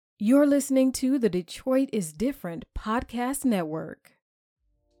You're listening to the Detroit is Different podcast network.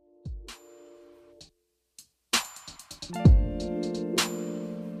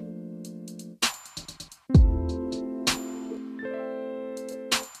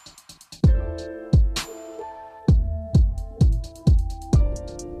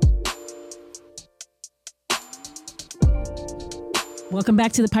 Welcome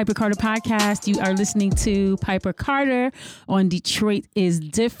back to the Piper Carter podcast. You are listening to Piper Carter on Detroit is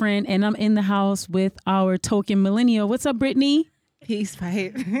Different. And I'm in the house with our token millennial. What's up, Brittany? Peace,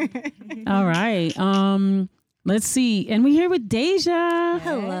 Pipe. All right. Let's see. And we're here with Deja.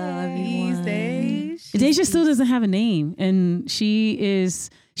 Hello, everyone. Deja still doesn't have a name. And she's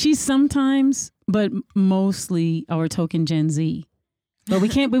sometimes, but mostly our token Gen Z. But we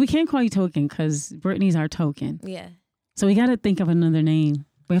can't call you token because Brittany's our token. Yeah. So we got to think of another name.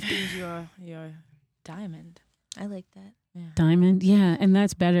 We have to, Your diamond. I like that. Yeah. diamond, yeah, and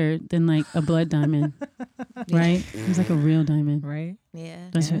that's better than like a blood diamond, right? It's like a real diamond, Right? Yeah.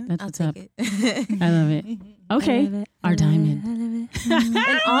 That's Yeah. that's I'll what's take up. it. I love it. Okay, our diamond.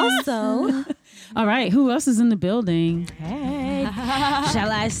 And also, All right, who else is in the building? Hey.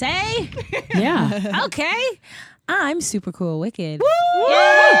 Shall I say? Yeah, Okay. I'm super cool wicked.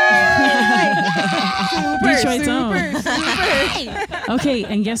 Detroit's own. Okay,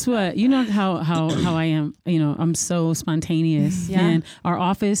 and guess what? You know how I am. You know, I'm so spontaneous. Yeah. And our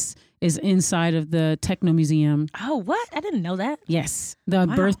office is inside of the Techno Museum. Oh, what? I didn't know that. Yes, the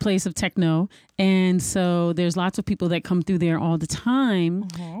Wow. birthplace of techno. And so there's lots of people that come through there all the time.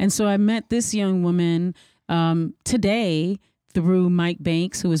 And so I met this young woman today through Mike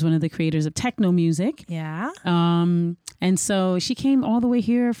Banks, who is one of the creators of techno music. Yeah. And so she came all the way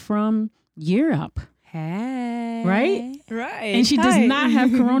here from Europe, Hey. right? Right. And she does not have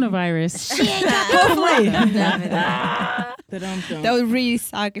coronavirus. she ain't got That would really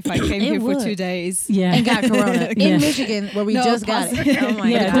suck if I came here for would. 2 days. Yeah. and got corona Yeah. in Michigan where we No, just got it. Oh my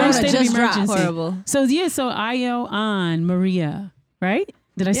Yeah, god. during Corona state of just dropped. emergency. Horrible. So Ayo on Maria, right?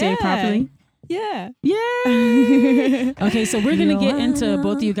 Did I say it Yeah. properly? Yeah. Yay! Okay, so we're gonna get into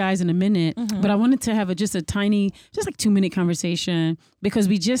both of you guys in a minute, but I wanted to have just like 2-minute conversation because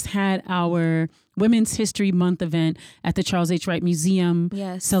we just had our Women's History Month event at the Charles H. Wright Museum,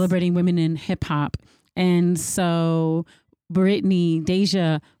 Yes. celebrating women in hip hop. And so, Brittany,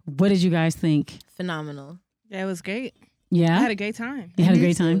 Deja, what did you guys think? Phenomenal. That was great. I Yeah, had a great time. you had a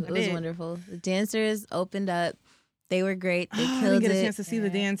great time. It was did. wonderful. The dancers opened up. They were great. They I didn't killed get a it. chance to see the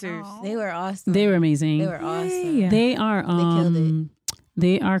dancers. They were awesome. They were amazing. They were awesome. They are killed it.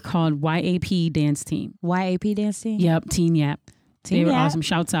 they are called YAP Dance Team. YAP dance team? Yep, Team Yap. They were Yap. awesome.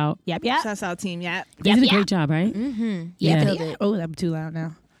 Shouts out. Yep, yep. Shouts out Team Yap. They did a great job, right? Mm-hmm. Yeah. They killed it. Oh, I'm too loud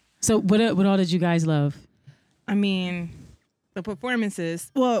now. So what all did you guys love? I mean, the performances.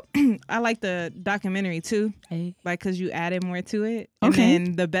 Well, I like the documentary too, Hey. like because you added more to it. Okay. And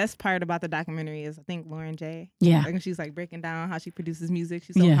then the best part about the documentary is I think Lauren J. Yeah, Like she's like breaking down how she produces music.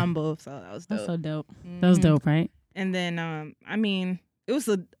 She's so Yeah. humble. So that was dope. That's so dope. that was Mhm. dope, right? And then, I mean, it was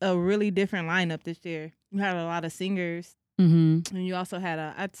a really different lineup this year. You had a lot of singers, Mm-hmm. and you also had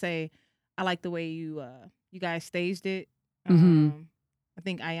I'd say, I like the way you guys staged it. Mhm. I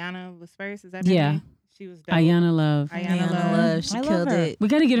think Ayana was first. Is that her Yeah. name? She was dope. Ayana Love. Ayana Ayana Love. Love. She I love killed her. it. We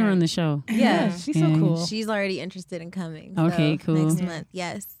got to get her Right. on the show. Yeah. She's Yeah. so cool. She's already interested in coming. Okay, so cool. Next Yeah. month.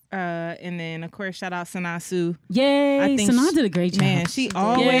 Yes. And then of course, shout out Sanasu. Yay! I think Sanaa she- did a great job. Man, she did.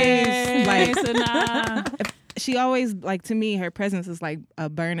 always Yay, like Sanaa. she always like to me. Her presence is like a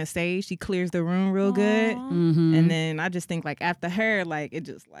burn a stage. She clears the room real good. Mhm. And then I just think like after her, like it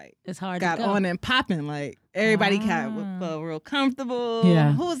just like It's hard got to go. on and popping. Like everybody felt real comfortable.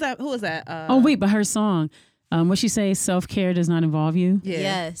 Yeah. Who was that? Oh wait, but her song, what she say? Self-care does not involve you. Yeah.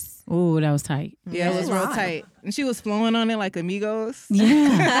 Yes. Oh, that was tight. Yeah, it was real Yes. tight. And she was flowing on it like Amigos.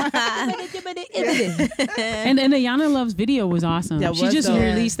 Yeah. And Ayana Love's video was awesome. That She was just dope.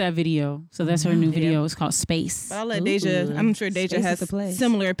 released that video. So that's her new video. It's called Space. But I'll let Deja, I'm sure Deja Space is has the place.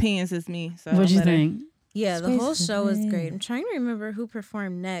 similar opinions as me. So What'd I'll you let her- think? Yeah, the Space whole is show was amazing. great. I'm trying to remember who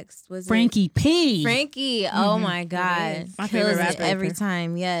performed next. Was Frankie P. it Frankie? Oh my God. is. My Kills favorite it rapper. every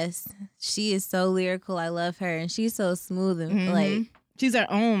time. Yes. She is so lyrical. I love her. And she's so smooth and Mhm. like She's her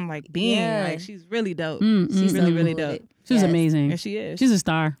own like being. Yeah. Like she's really dope. she's really, so really cool with dope. it. She was Yes. amazing. And she is. She's a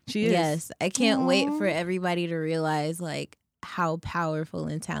star. she is. Yes. I can't wait for everybody to realize like how powerful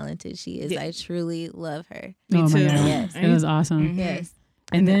and talented she is. Yeah. I truly love her. Me oh my too. God. Yes. It was awesome. Mhm. Yes.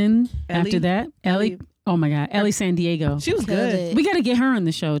 And then Ellie- after that, Ellie. Oh my God, Ellie San Diego. She was Killed good. it. We got to get her on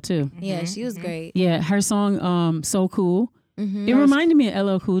the show too. Yeah, Mhm. she was great. Yeah, her song "So Cool." Mhm. It reminded me of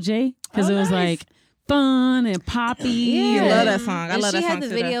LL Cool J because Oh, it was nice. like fun and poppy. I love that song. I love that song. She had the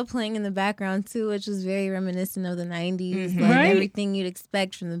video playing in the background too, which was very reminiscent of the 90s. Like Right? everything you'd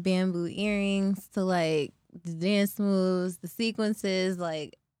expect, from the bamboo earrings to like the dance moves, the sequences,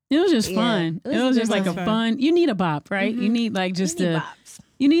 like It was just Yeah, fun. it It was was just like fun. a fun. You need a bop, right? You need like just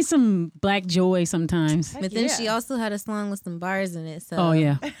you need some black joy sometimes. But then she also had a song with some bars in it. So Oh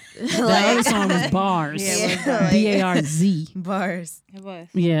yeah, that other song was Bars. Yeah, BARZ. bars. It was.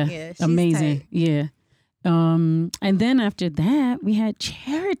 Yeah, Yeah, she's amazing. tight. Yeah. And then after that, we had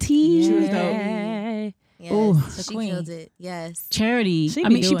Charity. She was dope. Yes, Ooh. The she queen. killed it. Yes. Charity. She I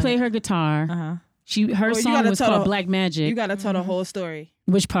be mean, she doing played it. her guitar. Uh-huh. Her you song gotta was tell called the- Black Magic. You got to tell the whole story.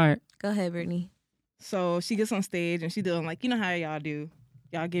 Which part? Go ahead, Brittany. So she gets on stage and she doing like, you know how y'all do.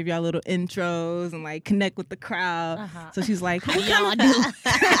 Y'all give y'all little intros and like connect with the crowd. So she's like, what kind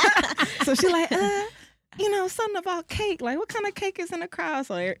of So she like, you know, something about cake. Like, what kind of cake is in the crowd?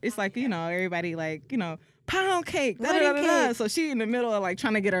 So it's like, you know, everybody like, you know, pound cake. Wedding cake. So she in the middle of like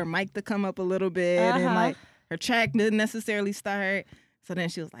trying to get her mic to come up a little bit and like her track didn't necessarily start. So then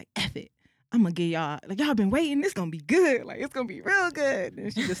she was like, F it. I'm gonna get y'all been waiting. It's gonna be good. Like, it's gonna be real good.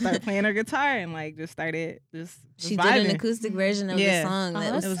 And she just started playing her guitar and like just started just She vibing. did an acoustic version of Yeah. the song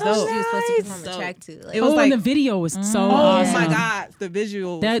that was it was she dope. was supposed to perform Dope. a track to. Like, It was and like, the video was so oh awesome. my God, the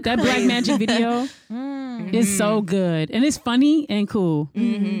visual. That Black Magic video is so good. And it's funny and cool.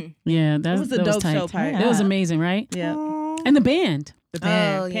 Yeah, that was a that dope tight. show part. That was amazing, right? Yeah. And the band. The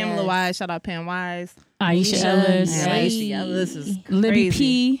band. Oh, Pamela yes. Wise. Shout out Pam Wise. Aisha Ellis. Yeah, Yes. Aisha Ellis is Libby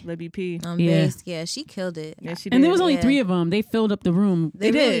crazy. P. Libby P. on Yeah. bass, yeah, she killed it. Yeah, she And did. there was only Yeah. 3 of them. They filled up the room.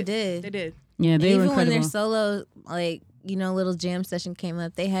 They really They did. did. Yeah, And they were even when incredible. their solo, like, you know, little jam session came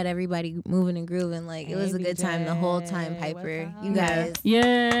up, they had everybody moving and grooving. Like, it was a good time the whole time, Piper. You guys. Yay.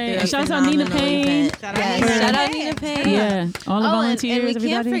 did a Shout out Nina phenomenal Payne. event. Shout out Yes, Nina shout out Payne. Nina Payne. Yeah. All the volunteers, and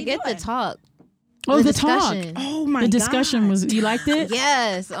we everybody. can't forget the talk. Oh, the discussion. talk. Oh my The God. discussion was, you liked it?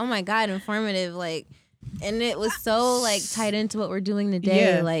 Yes. Oh my God, informative. Like, and it was so like tied into what we're doing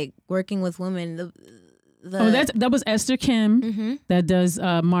today, Yeah. like working with women. The Oh, that was Esther Kim Mhm. that does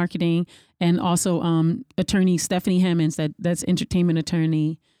marketing, and also attorney Stephanie Hammonds that's entertainment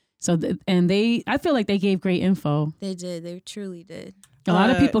attorney. So I feel like they gave great info. They did. They truly did. A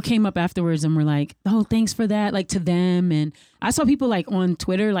lot of people came up afterwards and were like, "Oh, thanks for that," like to them. And I saw people like on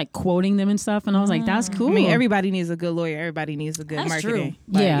Twitter like quoting them and stuff, and I was like, "That's cool." I mean, everybody needs a good lawyer. Everybody needs a good That's marketing. true.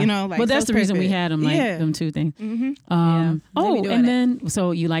 Like, yeah, you know, like, well, that's so the reason we perfect. had them, like Yeah. them 2 things. Mhm. Oh, They be doing and it. then so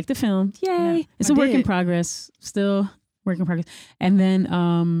you like the film? Yay! It's I a work in did. progress, still work in progress. And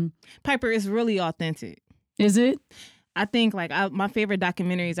then, Piper is really authentic. is it? I think like my favorite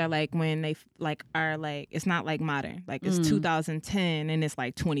documentaries are like when they like are like it's not like modern, like it's 2010 and it's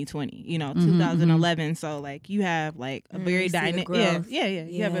like 2020, you know, 2011. So like you have like a very you see the dynamic, growth. yeah.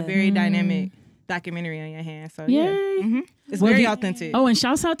 You have a Yeah. very dynamic documentary on your hands. So yeah, Yay. it's Well, very you- authentic. Oh, and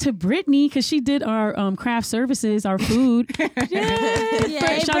shouts out to Brittany because she did our craft services, our food.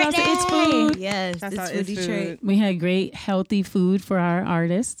 Yay! Shout out to It's Food. Yes, That's it's how for it's Detroit. We had great, healthy food for our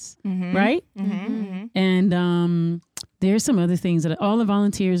artists, right? Mm-hmm. And there's some other things that all the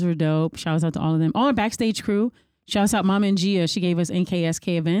volunteers were dope. Shouts out to all of them. All our backstage crew. Shouts out Mama and Gia. She gave us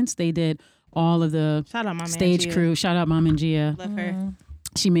NKSK events. They did all of the Shout out my man stage Gia. crew. Shout out Mama and Gia. Love her.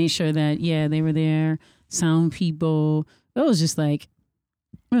 She made sure that they were there. Sound people. It was just like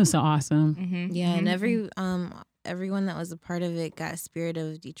it was so awesome. Mm-hmm. Yeah, and everyone that was a part of it got Spirit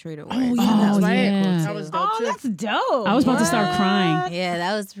of Detroit Awards. Oh, So yeah, that was right. really cool, Yeah. That was too. dope Oh, too. that's dope. I was about to start crying. Yeah,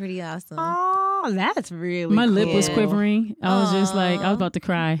 that was pretty awesome. Oh, that's really My lip was cool. quivering. I was just like, I was about to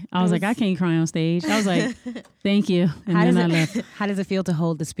cry. I was like, I can't cry on stage. I was like, thank you. And How then I does, left. how does it feel to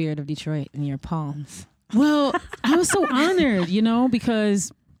hold the spirit of Detroit in your palms? Well, I was so honored,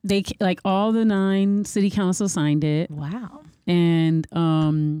 because they like all the 9 city council signed it, Wow. and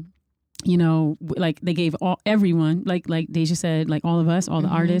like they gave everyone, like Deja said, like all of us, all the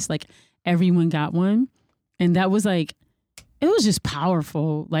artists, like everyone got one, and that was like, it was just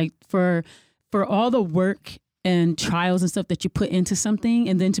powerful, like for all the work and trials and stuff that you put into something,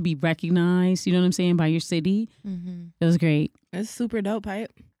 and then to be recognized, you know what I'm saying, by your city, it was great. It's super dope,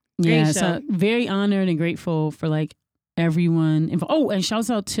 Pipe. Yeah, Great so show. very honored and grateful for like everyone involved. Oh, and shouts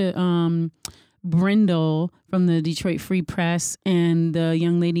out to Brindle from the Detroit Free Press and the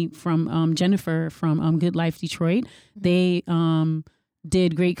young lady from Jennifer from Good Life Detroit. They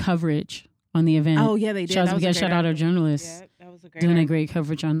did great coverage on the event. Oh yeah, they did. We got shout out our journalists Yeah, that was a great. doing a article. great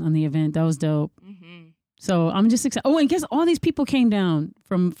coverage on the event. That was dope. Mm-hmm. So I'm just excited. Oh, and guess all these people came down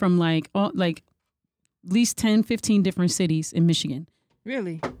from like at least 10, 15 different cities in Michigan.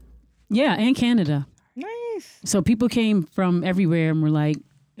 Really Yeah, and Canada. nice. So people came from everywhere and were like,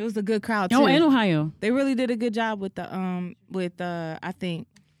 It was a good crowd too. Oh, and Ohio. They really did a good job with the I think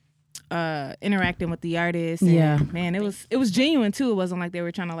interacting with the artists. And, man, it was genuine too. It wasn't like they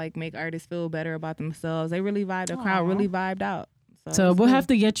were trying to like make artists feel better about themselves. They really vibed. The crowd really vibed out. So we'll have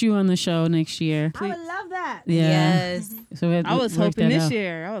to get you on the show next year. I would love that. Yeah. Yes. So I was hoping this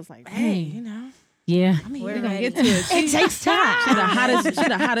year. I was like, hey, you know. Yeah. We're gonna get to it. It takes time. She's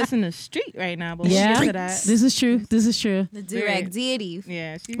the hottest in the street right now. But we'll get to that. This is true. The direct deity.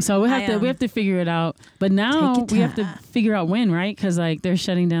 Yeah. So we have to figure it out. But now we have to figure out when, right? Because like they're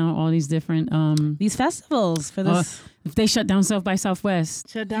shutting down all these different these festivals for this. If they shut down South by Southwest,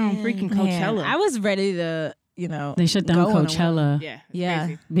 shut down freaking Coachella. I was ready to, they shut down Coachella. Yeah.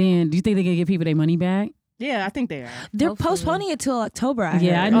 Crazy. Man, do you think they can give people their money back? Yeah, I think they are. They're postponing it till October. I I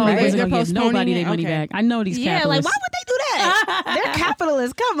heard. knew they wasn't going to give nobody their money back. I know these capitalists. Yeah, like why would they do that? They're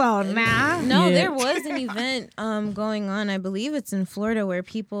capitalists. Come on now. No, there was an event going on. I believe it's in Florida where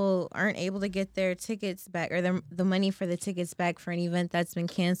people aren't able to get their tickets back or the money for the tickets back for an event that's been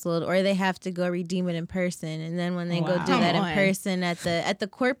canceled, or they have to go redeem it in person. And then when they go do that in person at the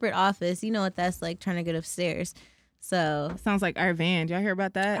corporate office, you know what that's like, trying to get upstairs. So sounds like our van. Did y'all hear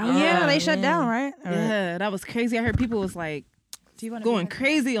about that? Oh yeah, they shut down, right? Yeah, that was crazy. I heard people was like going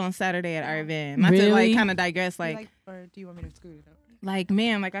crazy on Saturday at our van. Not really? to like kind of digress, like or do you want me to scoot it up? Like,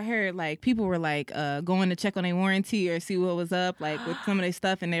 man, like I heard like people were like going to check on their warranty or see what was up like with some of their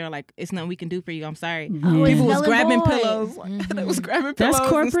stuff, and they were like, "It's nothing we can do for you. I'm sorry." Yeah. People was grabbing pillows. It was grabbing pillows. That's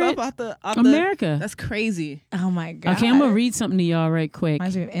corporate and stuff out America. That's crazy. Oh my god. Okay, I'm gonna read something to y'all right quick.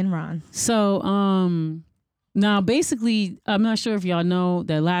 Reminds me of Enron. So now basically, I'm not sure if y'all know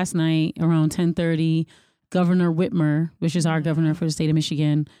that last night around 10:30, Governor Whitmer, which is our governor for the state of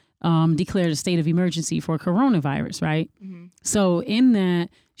Michigan, declared a state of emergency for coronavirus, right? Mm-hmm. So in that,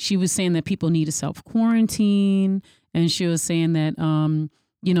 she was saying that people need to self-quarantine, and she was saying that,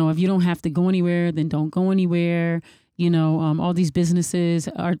 if you don't have to go anywhere, then don't go anywhere. All these businesses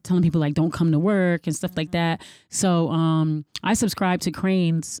are telling people like don't come to work and stuff like that. So I subscribe to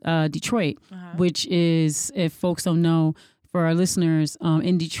Crain's Detroit, which is, if folks don't know, for our listeners,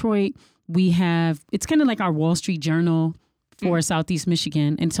 in Detroit, it's kind of like our Wall Street Journal for Southeast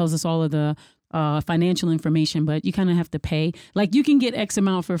Michigan, and tells us all of the financial information, but you kind of have to pay. Like you can get X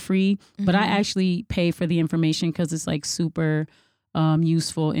amount for free, but I actually pay for the information because it's like super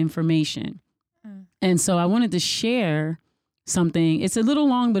useful information. And so I wanted to share something. It's a little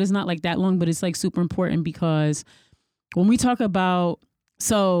long, but it's not like that long, but it's like super important because when we talk about,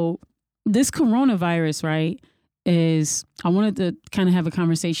 so this coronavirus, right, I wanted to kind of have a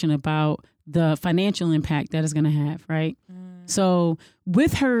conversation about the financial impact that it's going to have, right? So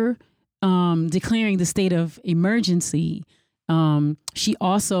with her declaring the state of emergency, she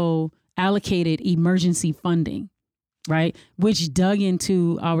also allocated emergency funding, right, which dug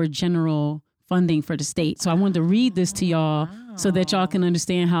into our general funding for the state. So I wanted to read this to y'all so that y'all can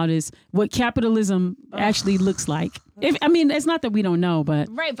understand what capitalism actually looks like. It's not that we don't know, but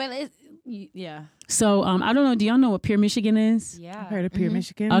right, but yeah. So I don't know. Do y'all know what Pure Michigan is? Yeah, I've heard of Pure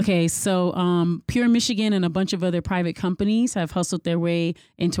Michigan. Okay, so Pure Michigan and a bunch of other private companies have hustled their way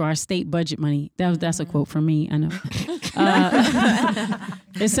into our state budget money. That's a quote from me. I know.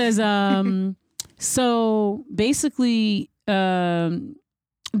 It says so basically.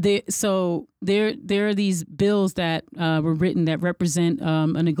 There are these bills that were written that represent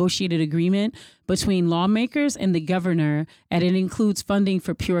a negotiated agreement between lawmakers and the governor, and it includes funding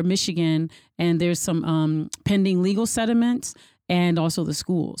for Pure Michigan, and there's some pending legal settlements and also the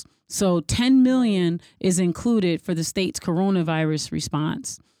schools. So $10 million is included for the state's coronavirus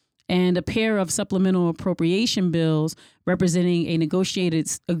response, and a pair of supplemental appropriation bills representing a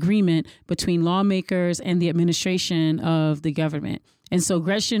negotiated agreement between lawmakers and the administration of the government. And so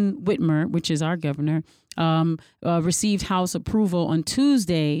Gretchen Whitmer, which is our governor, received House approval on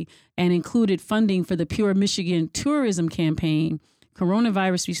Tuesday and included funding for the Pure Michigan tourism campaign,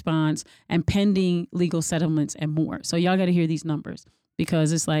 coronavirus response, and pending legal settlements and more. So y'all got to hear these numbers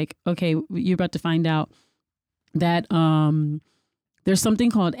because it's like, okay, you're about to find out that there's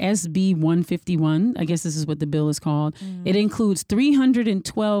something called SB 151. I guess this is what the bill is called. It includes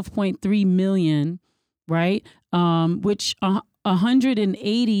 $312.3 million, right? Which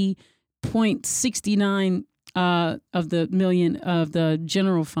 180.69 of the million of the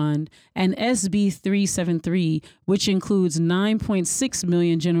general fund, and SB 373, which includes 9.6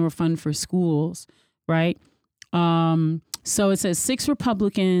 million general fund for schools, right? So it says 6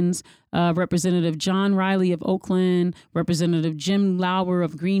 Republicans, Representative John Riley of Oakland, Representative Jim Lauer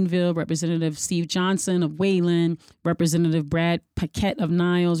of Greenville, Representative Steve Johnson of Wayland, Representative Brad Paquette of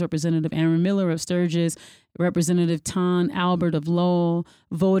Niles, Representative Aaron Miller of Sturgis, Representative Ton Albert of Lowell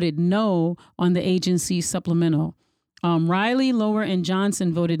voted no on the agency supplemental. Riley, Lower, and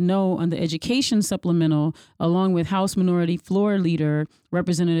Johnson voted no on the education supplemental, along with House Minority Floor Leader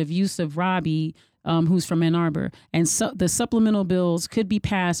Representative Yusuf Rabi, who's from Ann Arbor. And the supplemental bills could be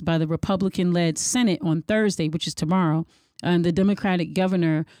passed by the Republican-led Senate on Thursday, which is tomorrow, and the Democratic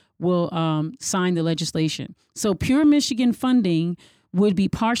governor will sign the legislation. So Pure Michigan funding would be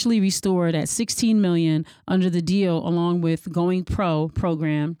partially restored at $16 million under the deal, along with Going Pro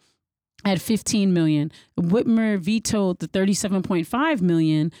program at $15 million. Whitmer vetoed the $37.5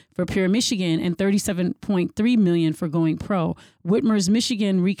 million for Pure Michigan and $37.3 million for Going Pro. Whitmer's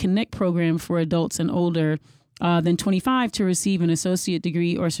Michigan Reconnect program for adults and older than 25 to receive an associate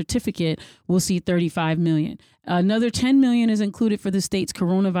degree or certificate will see $35 million. Another $10 million is included for the state's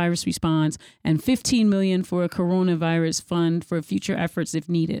coronavirus response and $15 million for a coronavirus fund for future efforts if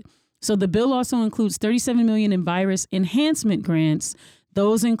needed. So the bill also includes $37 million in virus enhancement grants.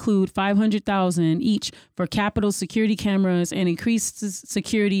 Those include $500,000 each for Capitol security cameras and increased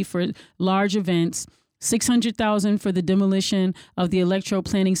security for large events, $600,000 for the demolition of the Electro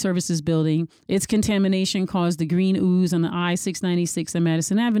Planning Services building. Its contamination caused the green ooze on the I-696 and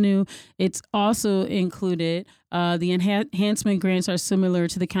Madison Avenue. It's also included the enhancement grants are similar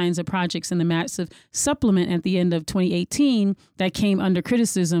to the kinds of projects in the massive supplement at the end of 2018 that came under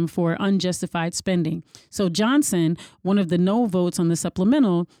criticism for unjustified spending. So Johnson, one of the no votes on the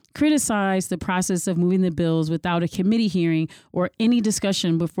supplemental, criticized the process of moving the bills without a committee hearing or any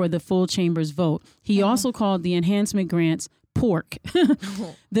discussion before the full chamber's vote. He also called the enhancement grants pork.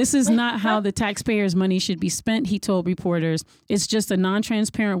 This is not how the taxpayers' money should be spent, he told reporters. It's just a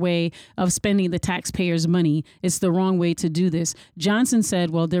non-transparent way of spending the taxpayers' money. It's the wrong way to do this. Johnson said,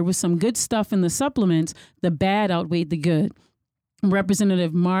 well, there was some good stuff in the supplements. The bad outweighed the good.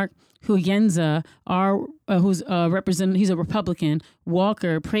 Representative Mark Huyenza, he's a Republican,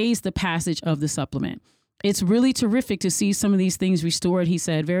 Walker, praised the passage of the supplement. It's really terrific to see some of these things restored, he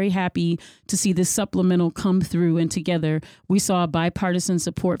said. Very happy to see this supplemental come through, and together we saw bipartisan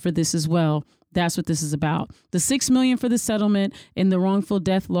support for this as well. That's what this is about. The $6 million for the settlement in the wrongful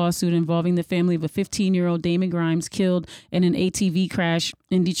death lawsuit involving the family of a 15-year-old Damon Grimes killed in an ATV crash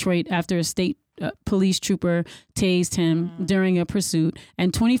in Detroit after a state police trooper tased him during a pursuit,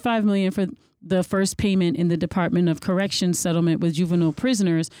 and $25 million for the first payment in the Department of Corrections settlement with juvenile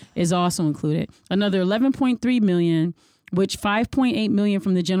prisoners is also included. Another $11.3 million, which $5.8 million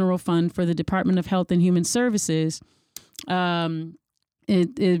from the general fund for the Department of Health and Human Services. Replacement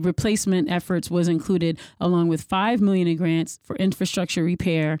efforts was included, along with $5 million in grants for infrastructure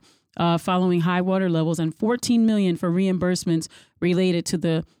repair following high water levels, and $14 million for reimbursements related to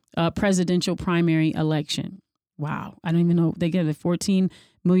the presidential primary election. Wow. I don't even know. They get $14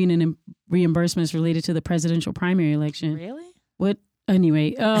 million in reimbursements related to the presidential primary election. Really? What?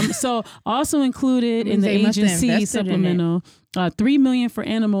 Anyway, so also included in the agency supplemental, $3 million for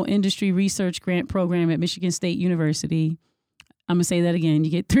animal industry research grant program at Michigan State University. I'm going to say that again. You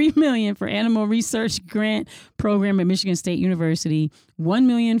get $3 million for animal research grant program at Michigan State University, $1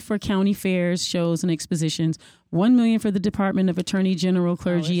 million for county fairs, shows, and expositions, $1 million for the Department of Attorney General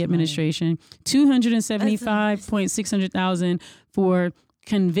Clergy Administration,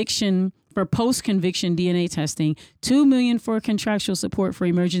 $275,600,000 for post-conviction DNA testing, $2 million for contractual support for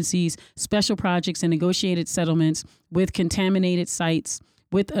emergencies, special projects, and negotiated settlements with contaminated sites,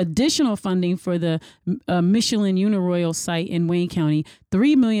 with additional funding for the Michelin Uniroyal site in Wayne County,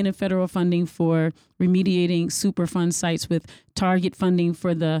 $3 million in federal funding for remediating Superfund sites, with target funding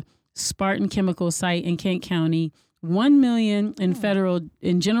for the Spartan Chemical site in Kent County, $1 million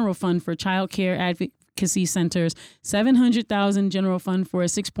in general fund for child care advocacy centers, $700,000 general fund for a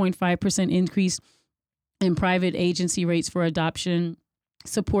 6.5% increase in private agency rates for adoption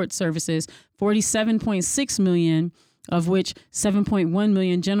support services, $47.6 million, of which $7.1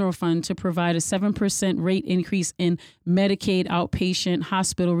 million general fund to provide a 7% rate increase in Medicaid outpatient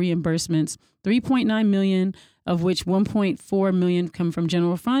hospital reimbursements, $3.9 million, of which $1.4 million come from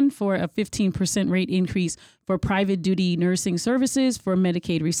general fund for a 15% rate increase for private duty nursing services for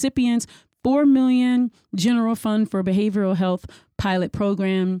Medicaid recipients, $4 million general fund for behavioral health pilot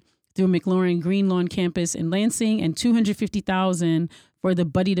program through McLaurin Green Lawn campus in Lansing, and $250,000 for the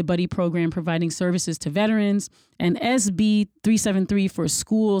Buddy to Buddy program providing services to veterans. And SB 373 for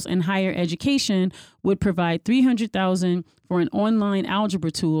schools and higher education would provide $300,000 for an online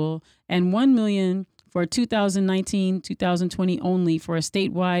algebra tool, and $1 million for 2019-2020 only for a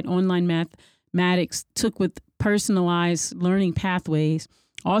statewide online mathematics took with personalized learning pathways.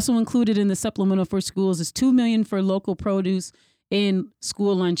 Also included in the supplemental for schools is $2 million for local produce in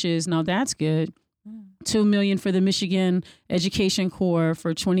school lunches. Now that's good. $2 million for the Michigan Education Corps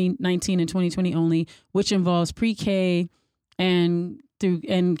for 2019 and 2020 only, which involves pre-K and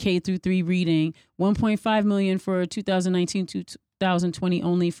K through 3 reading. $1.5 million for 2019 to 2020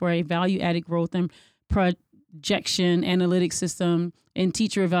 only for a value-added growth and projection analytics system and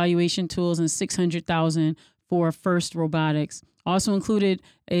teacher evaluation tools, and $600,000 for FIRST Robotics. Also included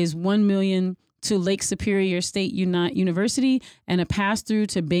is $1 million to Lake Superior State University and a pass-through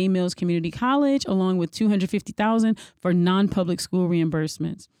to Bay Mills Community College, along with $250,000 for non-public school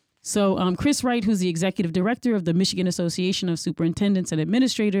reimbursements. So Chris Wright, who's the executive director of the Michigan Association of Superintendents and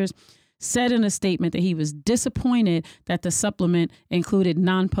Administrators, said in a statement that he was disappointed that the supplement included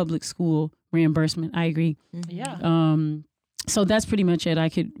non-public school reimbursement. I agree. Yeah. So that's pretty much it. I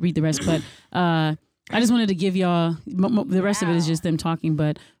could read the rest, but I just wanted to give y'all, the rest of it is just them talking,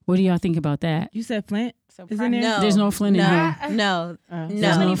 but what do y'all think about that? You said Flint? So is in there? No. There's no Flint in here. No.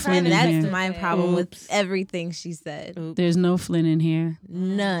 There's no Flint in That's here. my problem with Oops. everything she said. Oops. There's no Flint in here.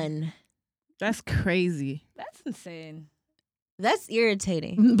 None. That's crazy. That's insane. That's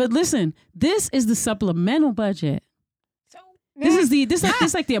irritating. But listen, this is the supplemental budget. So This is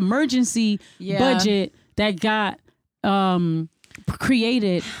this like the emergency budget that got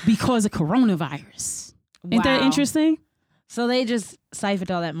created because of coronavirus. Ain't that Wow. interesting? So they just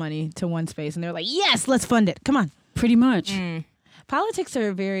siphoned all that money to one space, and they're like, "Yes, let's fund it. Come on." Pretty much. Politics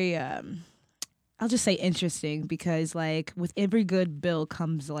are very, I'll just say interesting, because like with every good bill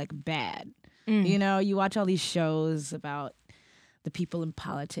comes like bad. You know, you watch all these shows about the people in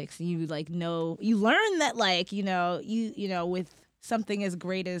politics, and you learn that like, you know, with something as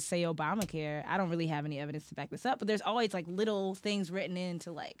great as say Obamacare, I don't really have any evidence to back this up, but there's always like little things written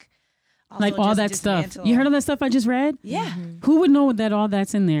into like Like all that stuff. You heard of that stuff I just read? Yeah. Who would know that all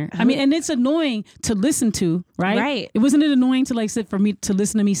that's in there? I mean, and it's annoying to listen to, right? Right. It wasn't it annoying to like sit for me to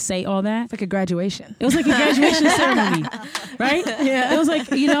listen to me say all that? It's like a graduation. It was like a graduation ceremony, right? Yeah. It was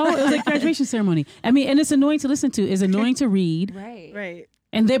like, it was like graduation ceremony. I mean, and it's annoying to listen to. It's annoying to read. Right. Right.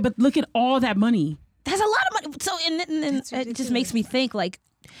 But look at all that money. That's a lot of money. So and it just makes me think like,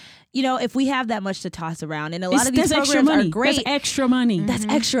 you know, if we have that much to toss around, and a lot of these that's programs extra money. are great. That's extra money. That's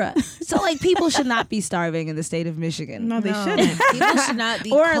extra. So like people should not be starving in the state of Michigan. No, they shouldn't. People should not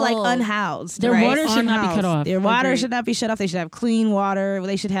be Or like cold. unhoused. Their right? water should not be cut Unhoused. off. Their water Agreed. should not be shut off. They should have clean water.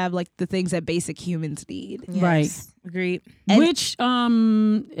 They should have like the things that basic humans need. Right. Agreed. Which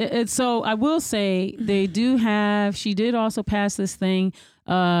so I will say she did also pass this thing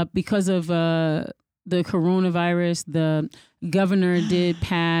because of the coronavirus. The governor did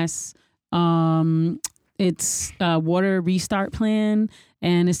pass its water restart plan,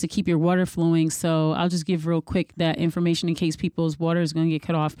 and it's to keep your water flowing. So I'll just give real quick that information in case people's water is going to get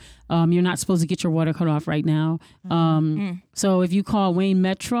cut off. You're not supposed to get your water cut off right now. So if you call Wayne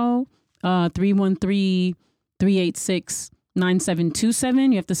Metro 313-386-9727,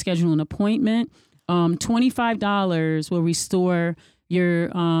 you have to schedule an appointment. $25 will restore your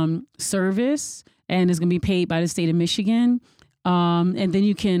service, and it's going to be paid by the state of Michigan. And then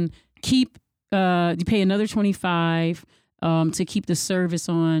you can keep you pay another $25 to keep the service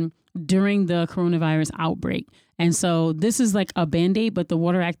on during the coronavirus outbreak. And so this is like a Band-Aid, but the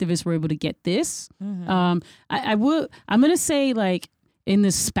water activists were able to get this. I'm going to say like in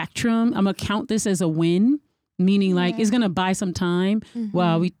the spectrum, I'm going to count this as a win, meaning like it's going to buy some time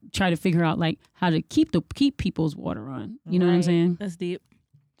while we try to figure out like how to keep people's water on. You know what I'm saying? That's deep.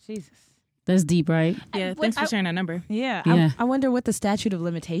 Jesus. That's deep, right? Yeah. Thanks for sharing that number. Yeah. Yeah. I wonder what the statute of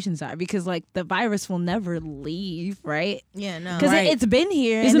limitations are, because like the virus will never leave, right? Yeah, no. Because it's been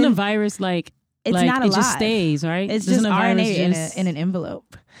here. Isn't and a then virus like it's like, not alive. it just stays, right? It's Doesn't just a virus RNA just- in an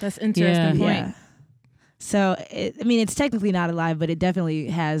envelope. That's interesting point. Yeah. So it's technically not alive, but it definitely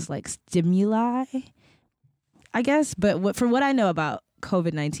has like stimuli, I guess. But from what I know about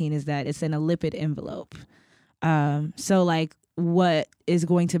COVID-19 is that it's in a lipid envelope. So like what is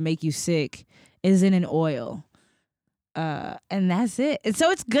going to make you sick is in an oil. And that's it. And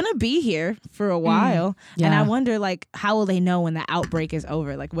so it's gonna be here for a while. Yeah. And I wonder like how will they know when the outbreak is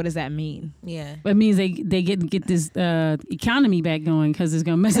over? Like what does that mean? Yeah. It means they get this economy back going, because it's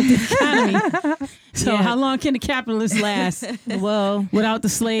gonna mess up the economy. So how long can the capitalists last? Well, without the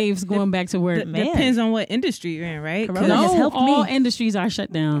slaves going back to work? depends on what industry you're in, right? 'Cause Corona has No, helped all me. industries are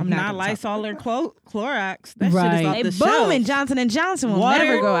shut down. not Lysol or Clorox. That Right. shit is off Hey, the boom, shelf. and Johnson & Johnson will Water.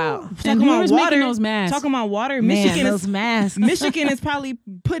 never go out. And Talking about whoever's water. making those masks? Talking about water. Man, Michigan those is masks. Michigan is probably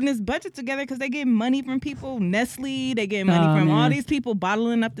putting its budget together because they get money from people. Nestle, they get money Oh, from all man. these people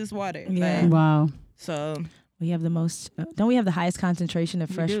bottling up this water. Yeah. Like, Wow. so We have the most. Don't we have the highest concentration of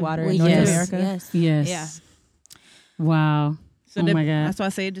fresh do. water Well, in North yes, America? Yes. Yes. Yeah. Wow. So oh my God. That's why I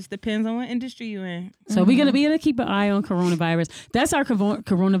say it just depends on what industry you're in. So we're gonna keep an eye on coronavirus. That's our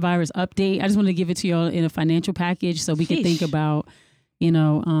coronavirus update. I just want to give it to y'all in a financial package so we can think about,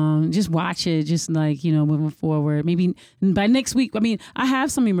 just watch it, just like, moving forward. Maybe by next week. I mean, I have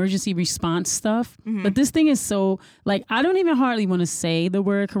some emergency response stuff, but this thing is so like I don't even hardly want to say the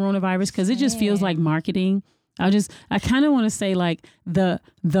word coronavirus because it just feels like marketing. I kind of want to say like the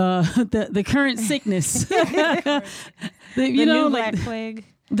current sickness, black plague,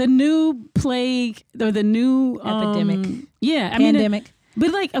 the new plague or the new epidemic. Pandemic.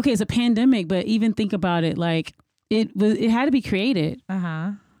 But like, okay, it's a pandemic, but even think about it, like it had to be created.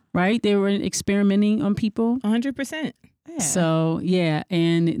 Right? They were experimenting on people. 100%. Yeah. So yeah,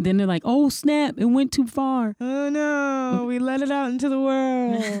 and then they're like, "Oh snap! It went too far. Oh no, we let it out into the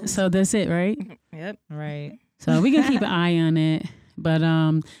world." So that's it, right? Yep. Right. So we can keep an eye on it. But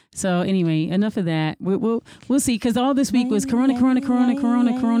so anyway, enough of that. We'll see, because all this week was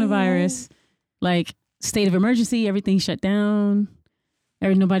coronavirus, like state of emergency, everything shut down.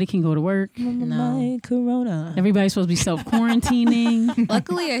 Nobody can go to work. No. Corona. Everybody's supposed to be self-quarantining.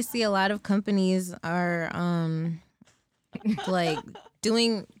 Luckily, I see a lot of companies are like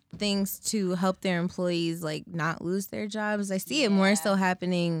doing things to help their employees like not lose their jobs. I see it more so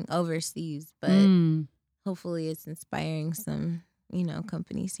happening overseas, but hopefully it's inspiring some,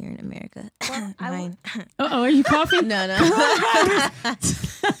 companies here in America. Mine. Are you coughing? No.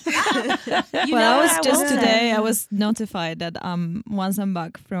 Today I was notified that once I'm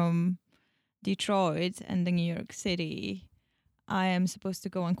back from Detroit and the New York City, I am supposed to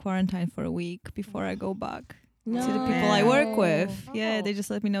go on quarantine for a week before I go back. To the people I work with. Yeah, they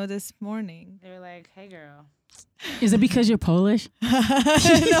just let me know this morning. They were like, "Hey, girl." Is it because you're Polish? No,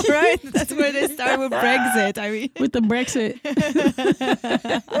 right? That's where they start with Brexit. I mean, with the Brexit.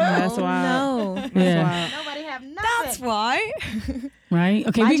 That's why. No. Yeah. Nobody have nothing. that's why. Right?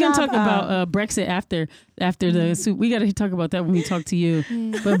 Okay, we're going to job, talk about Brexit after the soup. We got to talk about that when we talk to you.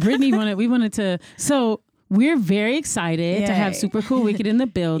 But Brittany wanted to. So we're very excited to have Super Cool Wicked in the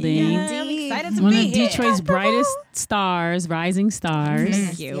building. I'm excited to One be of here. Detroit's brightest stars, rising stars.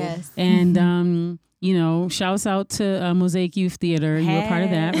 Thank you. Yes. And shouts out to Mosaic Youth Theater. You were part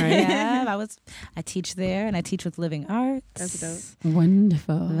of that, right? Yeah, I teach there, and I teach with Living Arts. That's dope.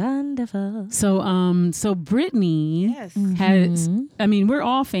 Wonderful. So Brittany Yes. has. I mean, we're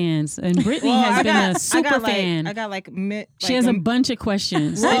all fans, and Brittany has been a super fan. I got She has a bunch of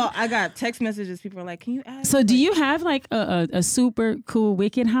questions. Well, I got text messages. People are like, "Can you ask?" So do you have like a super cool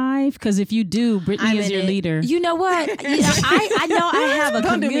Wicked hive? Because if you do, Brittany is your leader. You know what? I know I have a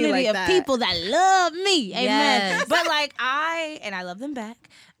Don't do me community like of that. people that love me. Amen. Yes. But like I love them back.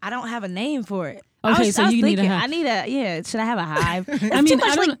 I don't have a name for it. Okay, I was so you need a thinking, hive. I need a, should I have a hive? I mean,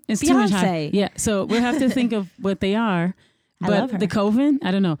 I don't know. It's too much Beyonce. hive. Yeah, so we'll have to think of what they are. I But love her. the coven, I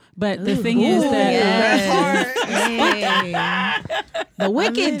don't know. But the thing is that The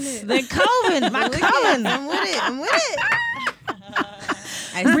Wickeds, the Coven, my Coven. I'm with it.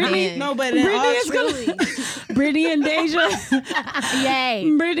 I Brittany- stand. No, but in Brittany all is truly, Brittany and Deja. Yay.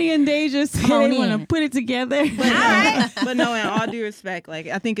 Brittany and Deja say Come on they want in. to put it together. but no, in all due respect, like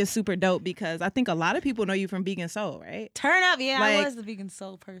I think it's super dope because I think a lot of people know you from Vegan Soul, right? Turn up. Yeah, I Like- was the vegan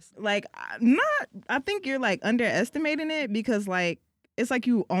soul person. Like, I think you're like underestimating it because like it's like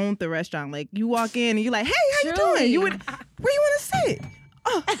you own the restaurant. Like you walk in and you're like, "Hey, how you Truly. doing? Where you want to sit?"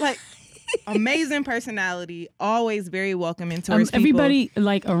 Oh, like amazing personality, always very welcoming towards people. Everybody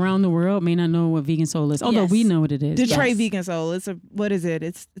like around the world may not know what Vegan Soul is, although Yes. we know what it is. Detroit Yes. Vegan Soul. What is it?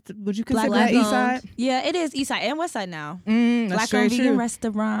 It's would you consider Black that East owned. Side? Yeah, it is East Side and West Side now. That's Black very owned vegan true.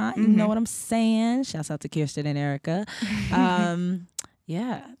 restaurant. You know what I'm saying? Shouts out to Kirsten and Erica.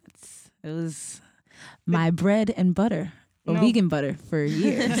 Yeah, it was my bread and butter, or No. vegan butter for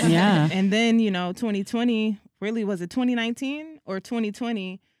years. Yeah. And then 2020. Really, was it 2019 or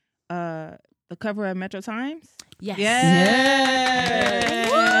 2020? The cover of Metro Times. Yes.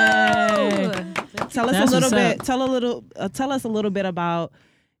 Tell us That's a little what's bit. up. Tell us a little bit about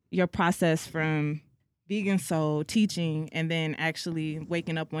your process from Vegan Soul teaching and then actually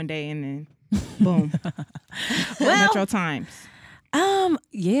waking up one day and then boom, Metro Times.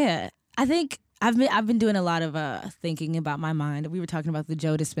 Yeah, I think I've been doing a lot of thinking about my mind. We were talking about the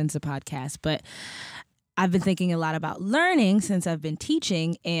Joe Dispenza podcast, but I've been thinking a lot about learning since I've been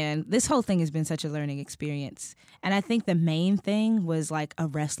teaching, and this whole thing has been such a learning experience. And I think the main thing was like a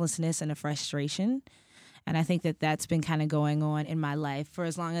restlessness and a frustration. And I think that that's been kind of going on in my life for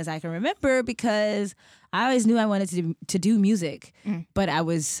as long as I can remember, because I always knew I wanted to do music, but I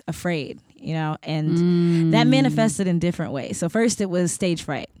was afraid, and that manifested in different ways. So first it was stage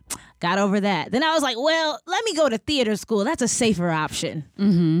fright. Got over that. Then I was like, well, let me go to theater school. That's a safer option.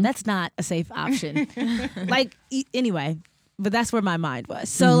 That's not a safe option. Anyway, but that's where my mind was.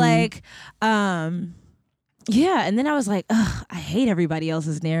 So yeah. And then I was like, ugh, I hate everybody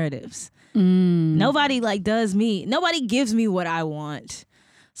else's narratives. Nobody does me. Nobody gives me what I want.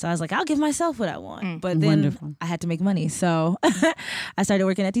 So I was like, I'll give myself what I want. But then I had to make money. So I started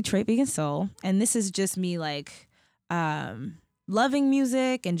working at Detroit Vegan Soul. And this is just me loving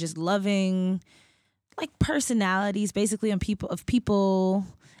music and just loving personalities basically of people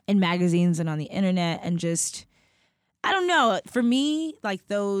in magazines and on the internet, and just, I don't know, for me,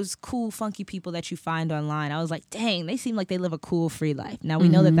 those cool funky people that you find online, I was like, dang, they seem like they live a cool free life. Now we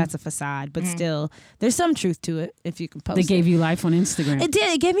know that that's a facade, but still there's some truth to it if you can post it. They gave you life on Instagram. It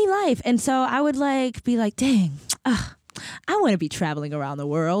did. It gave me life. And so I would be like, dang, I want to be traveling around the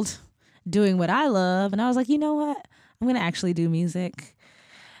world doing what I love. And I was like, you know what? I'm going to actually do music.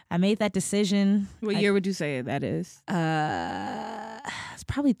 I made that decision. What year would you say that is? It's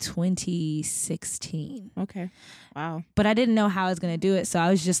probably 2016. Okay. Wow. But I didn't know how I was going to do it. So I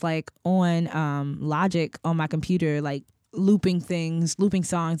was just on Logic on my computer, looping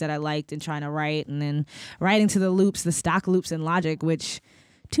songs that I liked and trying to write, and then writing to the stock loops in Logic, which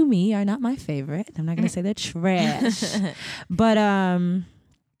to me are not my favorite. I'm not going to say they're trash. But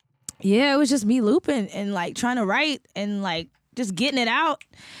yeah, it was just me looping and trying to write and just getting it out.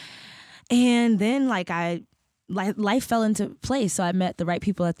 And then life fell into place. So I met the right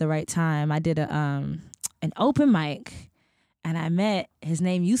people at the right time. I did an open mic, and I met, his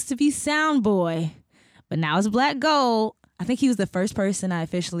name used to be Soundboy, but now it's Black Gold. I think he was the first person I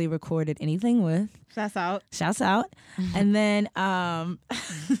officially recorded anything with. Shouts out. And then okay.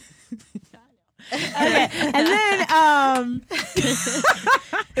 And then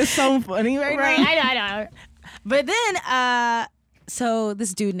it's so funny right now. I know. But then so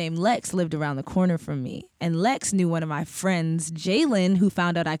this dude named Lex lived around the corner from me, and Lex knew one of my friends, Jalen, who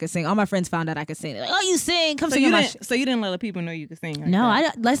found out I could sing. All my friends found out I could sing. They're like, oh, you sing? Come sing on my So you didn't let the people know you could sing? No,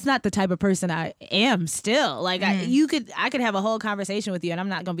 that's not the type of person I am still. I could have a whole conversation with you, and I'm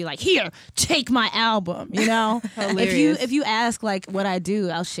not going to be like, here, take my album, you know? if you ask what I do,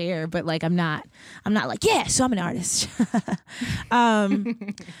 I'll share, but I'm not like, yeah, so I'm an artist.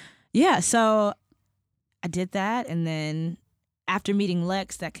 Yeah, so I did that, and then after meeting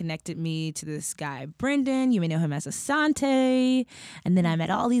Lex, that connected me to this guy, Brendan. You may know him as Asante. And then I met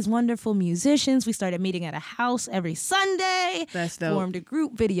all these wonderful musicians. We started meeting at a house every Sunday. That's dope. Formed a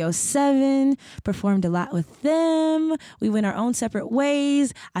group, Video 7. Performed a lot with them. We went our own separate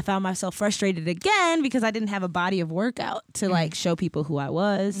ways. I found myself frustrated again because I didn't have a body of work out to show people who I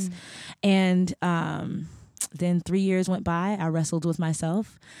was. And then 3 years went by. I wrestled with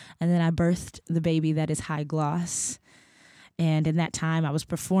myself. And then I birthed the baby that is High Gloss. And in that time, I was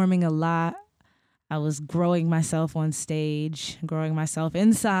performing a lot. I was growing myself on stage, growing myself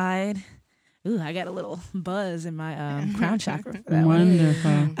inside. Ooh, I got a little buzz in my crown chakra for that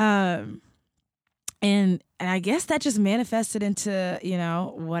Wonderful. And I guess that just manifested into,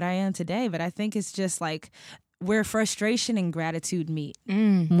 what I am today. But I think it's just where frustration and gratitude meet.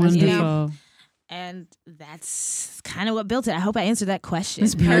 Wonderful. And that's kind of what built it. I hope I answered that question.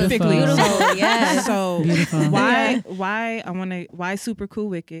 It's perfectly. Beautiful. Yeah. So beautiful. why Super Cool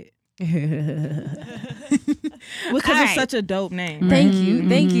Wicked? Because it's such a dope name. Thank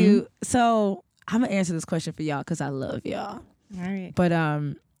you. So I'm gonna answer this question for y'all because I love y'all. All right. But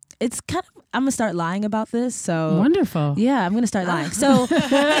it's kind of, I'm gonna start lying about this. So wonderful. Yeah, I'm gonna start lying. So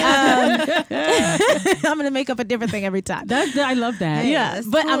I'm gonna make up a different thing every time. I love that. Yeah,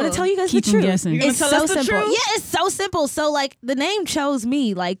 but cool. I'm gonna tell you guys Keep the truth. Guessing. It's tell so us the simple. truth? Yeah, it's so simple. So the name chose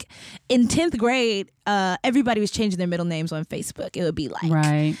me. In 10th grade, everybody was changing their middle names on Facebook. It would be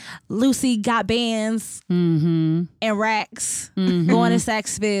right. Lucy got bands and Rax going to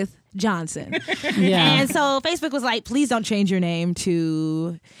Saks Fifth. Johnson. Yeah. And so Facebook was like, please don't change your name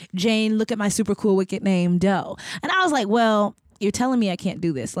to Jane. Look at my super cool wicked name, Doe. And I was like, well, you're telling me I can't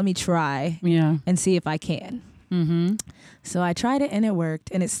do this. Let me try and see if I can. So I tried it and it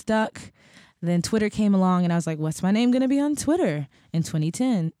worked and it stuck. Then Twitter came along and I was like, what's my name going to be on Twitter in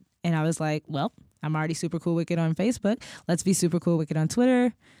 2010? And I was like, well, I'm already super cool wicked on Facebook. Let's be super cool wicked on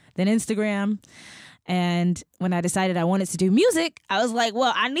Twitter, then Instagram. And when I decided I wanted to do music, I was like,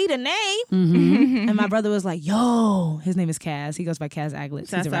 well, I need a name. And my brother was like, yo, his name is Kaz. He goes by Kaz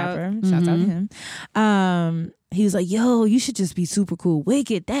Aglitz. He's a rapper. Shouts out to him. He was like, yo, you should just be super cool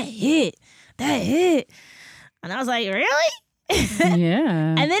wicked. That hit. And I was like, really?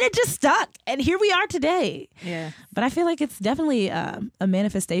 Yeah. And then it just stuck. And here we are today. Yeah. But I feel like it's definitely a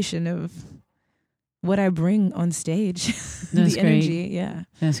manifestation of what I bring on stage. That's the great. energy, yeah.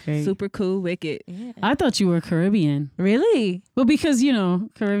 That's great. Super cool, wicked. I thought you were Caribbean. Really? Well, because,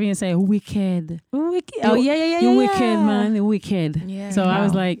 Caribbean say wicked. Wicked. Oh, yeah. You wicked, man. Wicked. Yeah. So I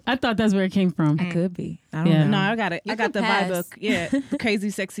was like, I thought that's where it came from. I could be. I don't Yeah. know. No, I got it. You I got can the pass. vibe of the crazy,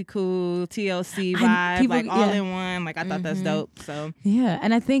 sexy, cool TLC vibe, people- like all yeah. in one. Like I thought that's dope. So Yeah,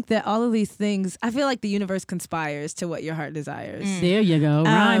 and I think that all of these things, I feel like the universe conspires to what your heart desires. There you go.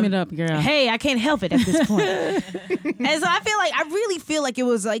 Rhyme it up, girl. Hey, I can't help it at this point. And so I really feel like it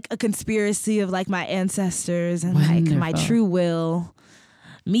was like a conspiracy of like my ancestors and like my Wonderful. true will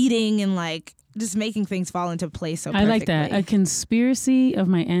meeting and like just making things fall into place so I perfectly. like that. A conspiracy of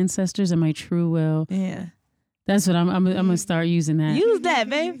my ancestors and my true will. Yeah. That's what I'm gonna start using that. Use that,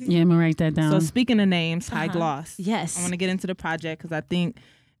 baby. Yeah, I'm gonna write that down. So speaking of names, High Gloss. Yes. I want to get into the project because I think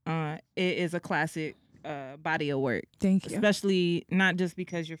it is a classic body of work. Thank you. Especially not just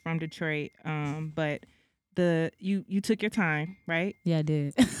because you're from Detroit, but you took your time, right? Yeah, I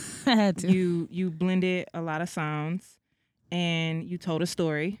did. I had to. You blended a lot of sounds, and you told a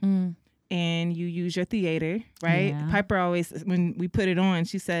story, and you use your theater, right? Yeah. Piper always, when we put it on,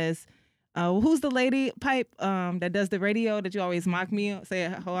 she says, who's the lady, Pipe, that does the radio that you always mock me,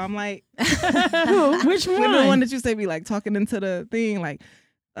 say how I'm like? Which The one? one that you say be like talking into the thing, like,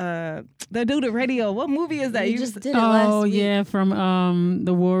 they do the radio. What movie is that? You just did it last Oh week. yeah, from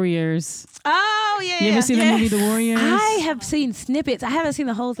The Warriors. Oh, yeah. You ever seen the movie The Warriors? I have seen snippets. I haven't seen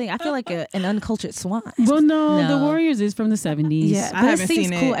the whole thing. I feel like an uncultured swan. Well, no, The No. Warriors is from the 70s. Yeah, I but haven't it seems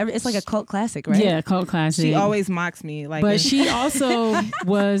seen cool. it. It's like a cult classic, right? Yeah, cult classic. She always mocks me, like, But she also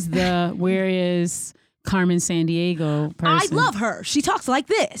was the Warriors Carmen Sandiego person. I love her. She talks like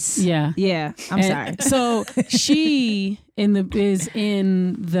this. Yeah. Yeah. I'm And sorry. So she is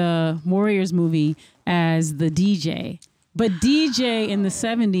in the Warriors movie as the DJ. But DJ in the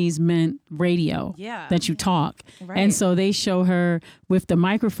 70s meant radio. Yeah. That you talk. Right. And so they show her with the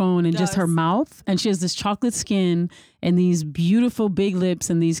microphone and just her mouth. And she has this chocolate skin and these beautiful big lips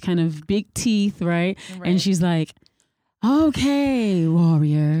and these kind of big teeth, right? And she's like, okay,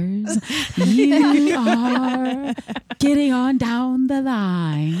 Warriors, you are getting on down the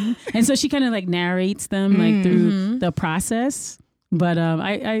line. And so she kind of like narrates them like through the process. But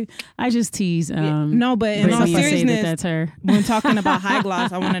I just tease. no, but in Brittany all and say seriousness, that's her. when talking about High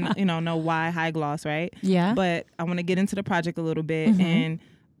Gloss, I want to know why High Gloss, right? Yeah. But I want to get into the project a little bit, and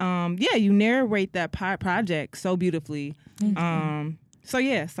you narrate that project so beautifully.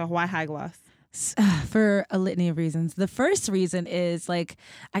 So why High Gloss? For a litany of reasons. The first reason is like,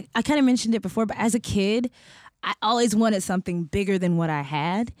 I kind of mentioned it before, but as a kid, I always wanted something bigger than what I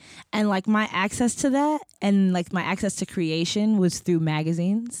had. And like my access to that and like my access to creation was through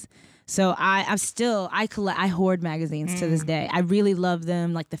magazines. So I hoard magazines to this day. I really love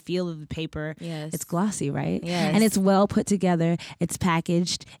them, like the feel of the paper. Yes. It's glossy, right? Yes. And it's well put together. It's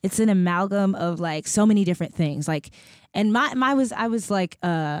packaged. It's an amalgam of like so many different things. Like, and I was like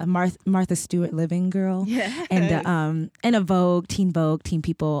Martha Stewart Living girl. Yeah. And a Vogue, Teen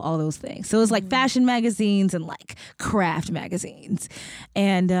People, all those things. So it was like fashion magazines and like craft magazines.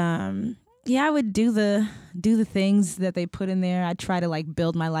 And I would do the things that they put in there. I'd try to like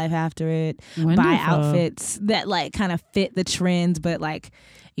build my life after it, buy Wonderful. outfits that like kind of fit the trends, but like,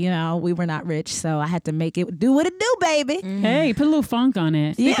 we were not rich, so I had to make it do what it do, baby. Hey, put a little funk on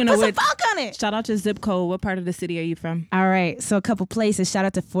it. Yeah, Speaking put of some which- funk on it. Shout out to zip code. What part of the city are you from? All right, so a couple places. Shout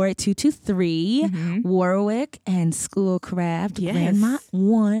out to 48223, Warwick, and Schoolcraft, Yes. Grandma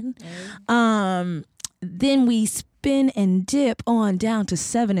 1. Then we spin and dip on down to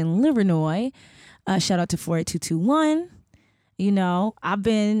 7 in Livernois. Shout out to 48221. I've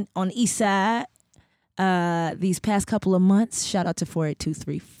been on the east side these past couple of months. Shout out to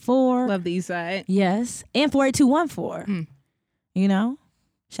 48234. Love the East Side. Yes, and 48214.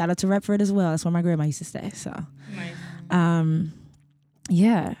 Shout out to Repford as well. That's where my grandma used to stay. So, Nice.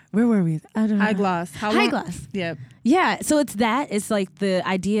 yeah. Where were we? I don't know. High Gloss. How High long- Gloss. Yeah. Yeah. So it's that. It's like the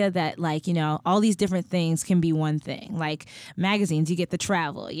idea that like, all these different things can be one thing. Like magazines, you get the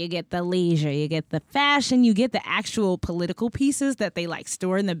travel, you get the leisure, you get the fashion, you get the actual political pieces that they like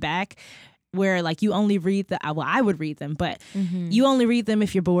store in the back where like you only read I would read them, but you only read them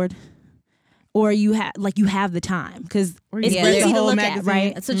if you're bored. Or you have the time because it's you read the easy to whole look magazine. at,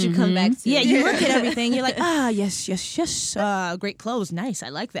 right? That's what you come back to. Yeah, you look at everything. You're like, yes. Great clothes. Nice. I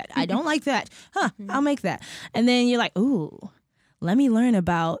like that. I don't like that. I'll make that. And then you're like, ooh, let me learn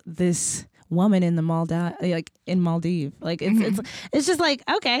about this woman in the Maldives. Like it's just like,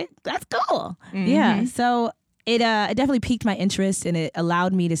 okay, that's cool. Yeah. So it definitely piqued my interest, and it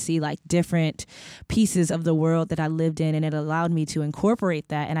allowed me to see like different pieces of the world that I lived in, and it allowed me to incorporate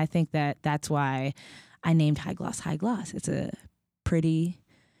that. And I think that that's why I named High Gloss High Gloss. It's a pretty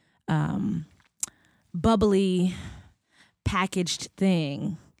bubbly packaged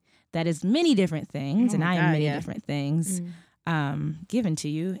thing that is many different things, and I am many different things given to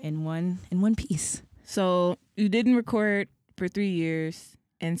you in one piece. So you didn't record for 3 years,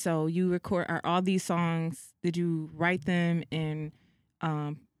 and so you record. Are all these songs? Did you write them and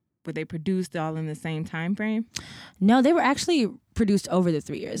were they produced all in the same time frame? No, they were actually produced over the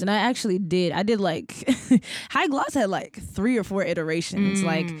 3 years, and I did like High Gloss had like 3 or 4 iterations.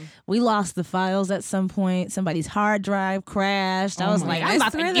 Like we lost the files at some point. Somebody's hard drive crashed. I was like, I'm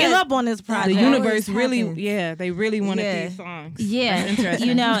about to give up on this project. The universe really, they really wanted these songs. Yeah, that's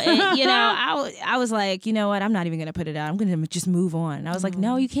interesting. I was like, you know what? I'm not even gonna put it out. I'm gonna just move on. And I was like,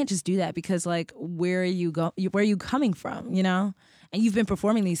 no, you can't just do that, because like, where are you coming from? You know. And you've been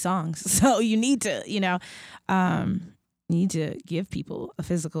performing these songs, so you need to, give people a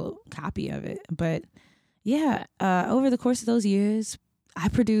physical copy of it. But yeah, over the course of those years, I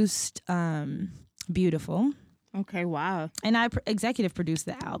produced Beautiful. Okay, wow. And I executive produced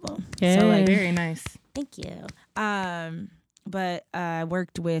the album. Yeah. So like, very nice. Thank you. But I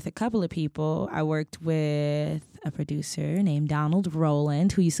worked with a couple of people. I worked with a producer named Donald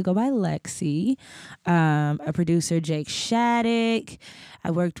Rowland, who used to go by Lexi, a producer, Jake Shattuck.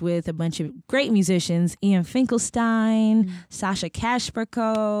 I worked with a bunch of great musicians, Ian Finkelstein, Sasha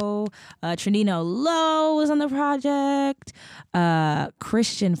Kashperko, Trinino Lowe was on the project,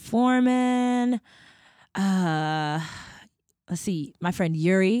 Christian Foreman, let's see, my friend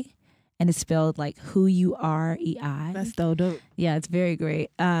Yuri. And it's spelled like who you are, E-I. That's so dope. Yeah, it's very great.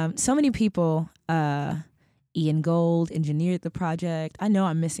 So many people. Ian Gold engineered the project. I know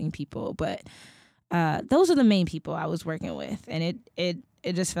I'm missing people, but those are the main people I was working with, and it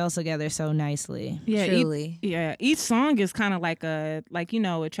just fell together so nicely. Yeah, truly. Each song is kind of like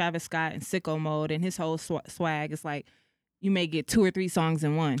with Travis Scott and Sicko Mode and his whole swag. It's like you may get 2 or 3 songs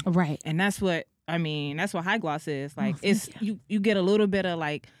in one, right? And that's what High Gloss is. Like you get a little bit of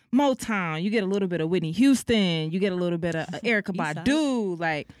like Motown, you get a little bit of Whitney Houston, you get a little bit of Erykah Badu.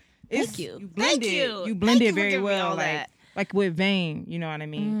 Like, Thank you. You blend it very well. Like with Vain, you know what I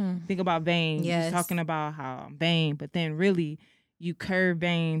mean? Think about Vain. Yes. You're talking about how I'm vain, but then really you curve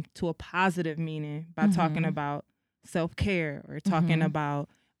vain to a positive meaning by talking about self-care or talking about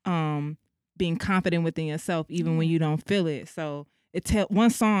being confident within yourself even when you don't feel it. So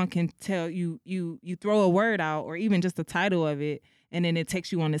one song can tell you throw a word out or even just the title of it, and then it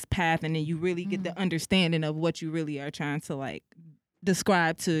takes you on this path, and then you really get the understanding of what you really are trying to like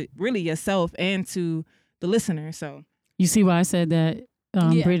describe to really yourself and to the listener. So you see why I said that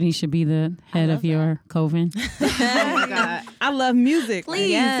Brittany should be the head of your coven. Oh my God, I love music.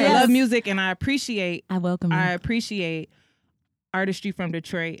 Please, I love music, and I appreciate artistry from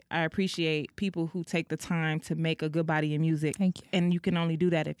Detroit. I appreciate people who take the time to make a good body of music. Thank you. And you can only do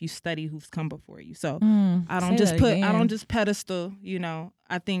that if you study who's come before you. So I say don't just that again. I don't just pedestal,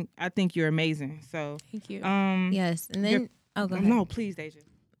 I think you're amazing. So Thank you. Yes. And then go ahead. No, please, Deja.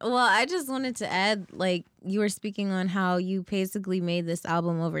 Well, I just wanted to add, like, you were speaking on how you basically made this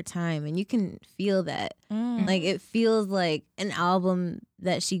album over time, and you can feel that. Like, it feels like an album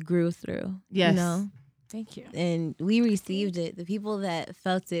that she grew through. Yes. You know? Thank you. And we received it. The people that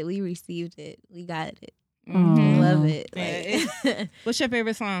felt it, we received it. We got it. Mm-hmm. We love it. Yeah, what's your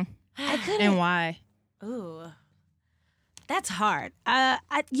favorite song? I couldn't. And why? Ooh, that's hard. God.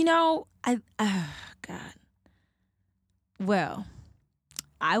 Well,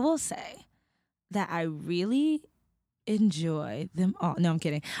 I will say that I really enjoy them all. No, I'm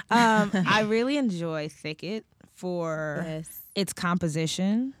kidding. I really enjoy Thicket for its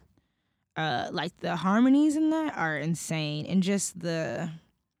composition. Like the harmonies in that are insane, and just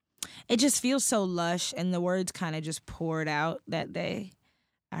it just feels so lush, and the words kind of just poured out that day.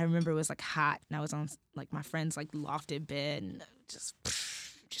 I remember it was like hot, and I was on like my friend's like lofted bed, and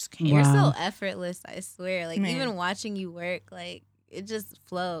just came. You're so effortless, I swear. Like, even watching you work, like, it just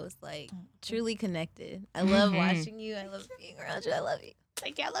flows, like, truly connected. I love watching you. I love being around you. I love you.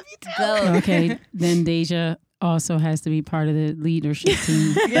 Thank you. I love you too. Go. Okay, then Deja also has to be part of the leadership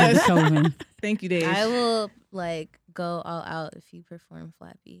team of Yes. the coven. Thank you, Deja. I will, like, go all out if you perform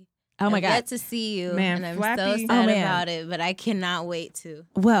Flappy. Oh my I've God. yet to see you, Man, and I'm Flappy. so Oh, sad man. about it. But I cannot wait to.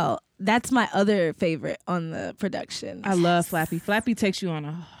 Well, that's my other favorite on the production. I love Flappy. Flappy takes you on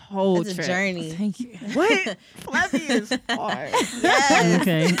a whole It's a trip. journey. Thank you. What? Flappy is hard. Yes.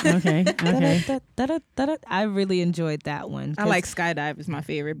 Okay. I really enjoyed that one. I like Skydive is my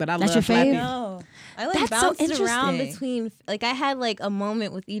favorite, but I That's love your Flappy. fave? No. I like That's so bounced around interesting. between. Like I had like a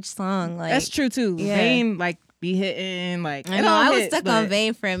moment with each song. Like That's true too. Yeah. Vane like be hitting like I it know all I was hits, stuck but on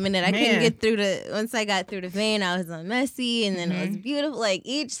Vane for a minute. I couldn't Man. get through the. Once I got through the Vane, I was on Messy, and then it was beautiful. Like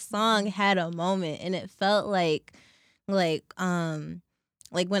each song had a moment, and it felt like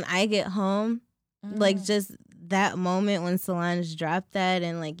when I get home, like just that moment when Solange dropped that,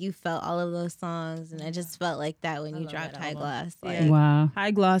 and like you felt all of those songs, and I just felt like that when you dropped High Glass. Like, Wow.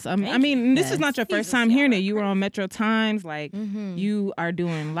 High Gloss. I mean, this is not your first time hearing it. You were on Metro Times. Like you are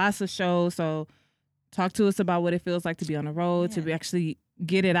doing lots of shows. So talk to us about what it feels like to be on the road, to actually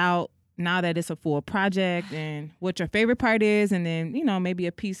get it out now that it's a full project, and what your favorite part is, and then maybe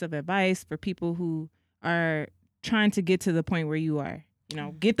a piece of advice for people who are trying to get to the point where you are.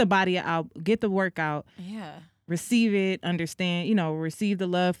 Get the body out, get the work out. Yeah. Receive it, understand, receive the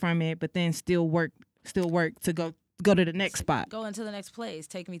love from it, but then still work to go to the next spot. Go into the next place.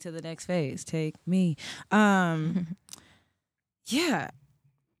 Take me to the next phase. Take me. Yeah.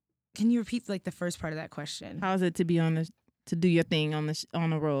 Can you repeat like the first part of that question? How is it to be to do your thing on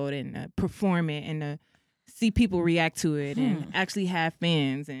the road and perform it and see people react to it and actually have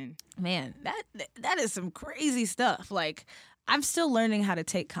fans? And Man, that is some crazy stuff. Like I'm still learning how to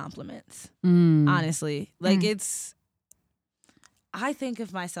take compliments. Honestly, like I think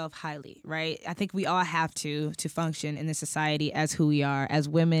of myself highly, right? I think we all have to function in this society as who we are, as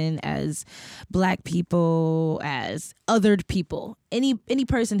women, as Black people, as othered people. Any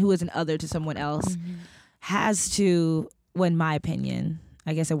person who is an other to someone else has to, well, in my opinion,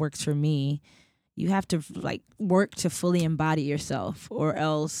 I guess it works for me, you have to like work to fully embody yourself, or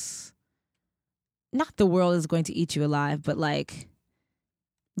else not the world is going to eat you alive, but like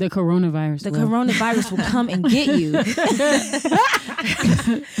The coronavirus. coronavirus will come and get you.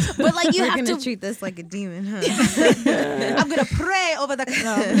 But like you We're have gonna to treat this like a demon, huh? I'm gonna pray over the.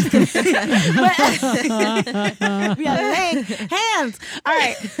 No. We are laying hands. All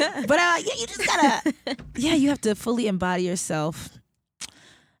right, but you just gotta. Yeah, you have to fully embody yourself.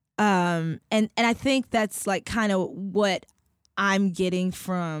 And I think that's like kind of what I'm getting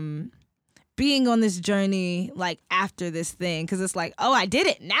from being on this journey, like after this thing, because it's like, oh, I did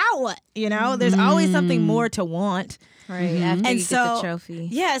it. Now what? There's always something more to want. Right after And you so, get the trophy.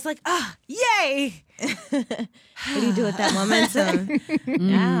 Yeah, it's like, yay. What do you do with that momentum?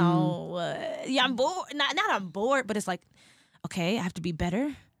 Now, yeah, I'm bored. Not I'm bored, but it's like, okay, I have to be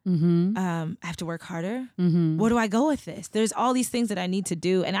better. I have to work harder. Where do I go with this? There's all these things that I need to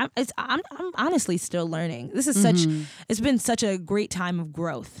do, and I'm honestly still learning. This is it's been such a great time of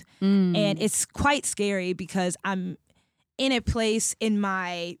growth, and it's quite scary because I'm in a place in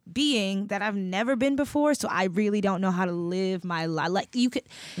my being that I've never been before, so I really don't know how to live my life. Like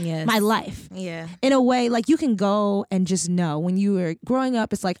my life. Yeah. In a way, like you can go and just know when you were growing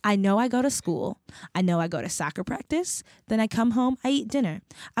up, it's like, I know I go to school. I know I go to soccer practice. Then I come home, I eat dinner.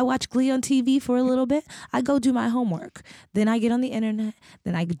 I watch Glee on TV for a little bit. I go do my homework. Then I get on the internet.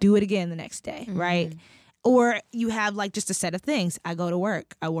 Then I do it again the next day, right? Or you have like just a set of things. I go to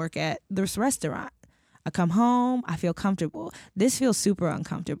work. I work at this restaurant. I come home, I feel comfortable. This feels super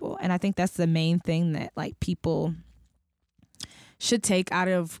uncomfortable. And I think that's the main thing that like people should take out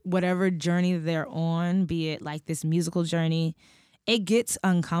of whatever journey they're on, be it like this musical journey. It gets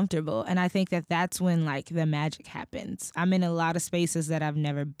uncomfortable. And I think that that's when like the magic happens. I'm in a lot of spaces that I've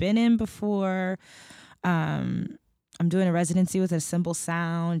never been in before. I'm doing a residency with Assemble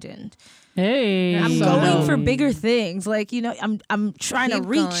Sound, and I'm going for bigger things. Like, I'm trying to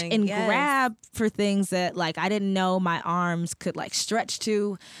reach and grab for things that like I didn't know my arms could like stretch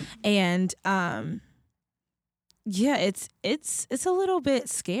to. And yeah, it's a little bit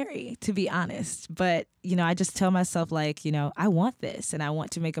scary, to be honest. But, I just tell myself like, I want this, and I want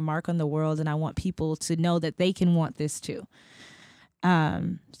to make a mark on the world, and I want people to know that they can want this too.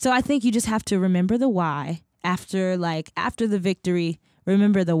 So I think you just have to remember the why. After the victory,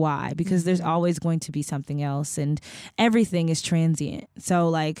 remember the why, because there's always going to be something else, and everything is transient. So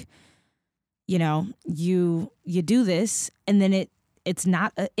like, you do this, and then it's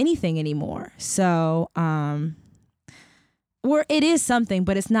not anything anymore. So, or it is something,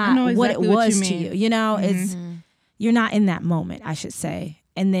 but it's not exactly what it was to you. It's you're not in that moment, I should say.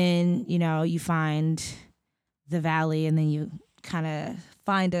 And then you find the valley, and then you kind of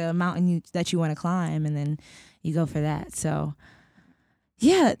find a mountain that you want to climb, and then you go for that. So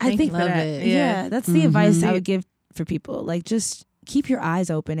Yeah, I think Love it. Yeah, that's the advice I would give for people. Like, just keep your eyes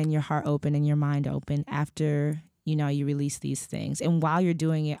open and your heart open and your mind open after, you know, you release these things. And while you're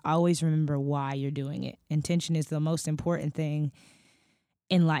doing it, always remember why you're doing it. Intention is the most important thing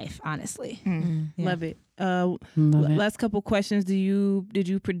in life, honestly. Yeah. Love it. Love it. Last couple questions. Do you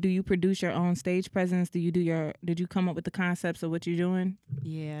produce your own stage presence? Did you come up with the concepts of what you're doing?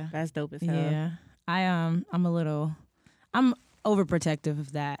 Yeah. That's dope as hell. Yeah. I'm overprotective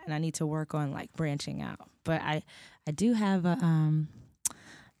of that, and I need to work on like branching out. But I do have a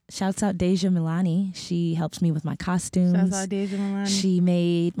shouts out Deja Milani. She helps me with my costumes. Shouts out Deja Milani. She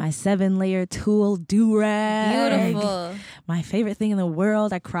made my 7-layer tulle do-rag. Beautiful. My favorite thing in the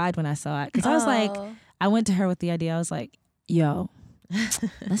world. I cried when I saw it because I was like, I went to her with the idea. I was like, yo,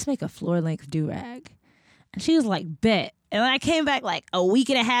 let's make a floor-length do-rag. And she was like, bet. And then I came back like a week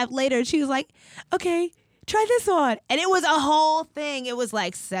and a half later, and she was like, okay, try this on. And it was a whole thing. It was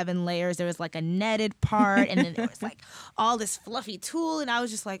like 7 layers. There was like a netted part, and then there was like all this fluffy tulle. And I was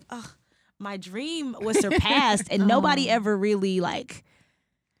just like, oh, my dream was surpassed. And nobody ever really like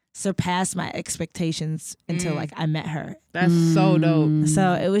surpassed my expectations until like I met her. That's so dope.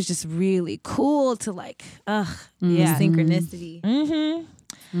 So it was just really cool to like, yeah. Synchronicity.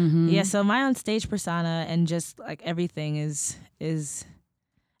 Yeah, so my on stage persona and just like everything is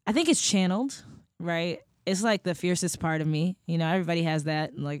I think it's channeled, right? It's like the fiercest part of me. You know, everybody has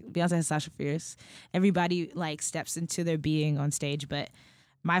that. Like Beyonce has Sasha Fierce. Everybody like steps into their being on stage. But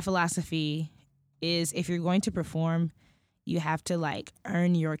my philosophy is if you're going to perform, you have to like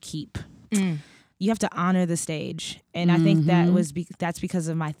earn your keep. You have to honor the stage. And I think that's because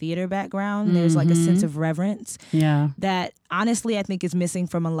of my theater background. There's like a sense of reverence that honestly I think is missing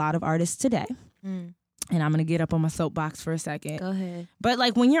from a lot of artists today. And I'm going to get up on my soapbox for a second. Go ahead. But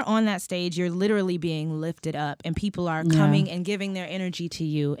like when you're on that stage, you're literally being lifted up and people are coming and giving their energy to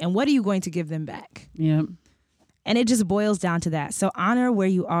you. And what are you going to give them back? Yep. And it just boils down to that. So honor where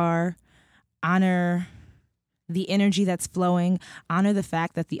you are, honor the energy that's flowing, honor the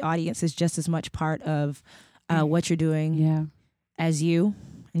fact that the audience is just as much part of what you're doing as you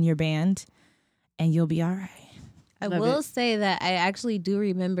and your band, and you'll be all right. I will say that I actually do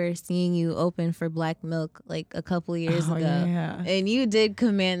remember seeing you open for Black Milk like a couple years ago. Yeah. And you did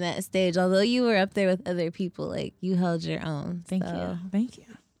command that stage. Although you were up there with other people, like you held your own. Thank you.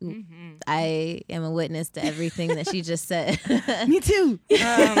 I am a witness to everything that she just said. Me too.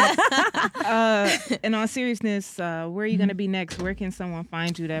 And on seriousness, where are you going to be next? Where can someone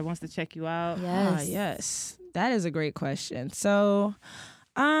find you that wants to check you out? Yes. Yes. That is a great question. So,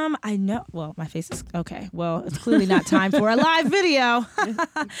 I know. Well, my face is okay. Well, it's clearly not time for a live video.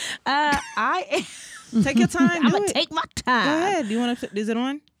 Take your time. I'm gonna take my time. Go ahead. You want to? Is it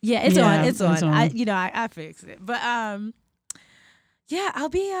on? Yeah, it's on. It's on. It's on. I fixed it. But yeah, I'll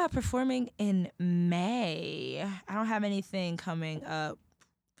be performing in May. I don't have anything coming up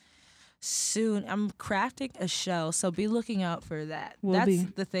soon. I'm crafting a show, so be looking out for that. That's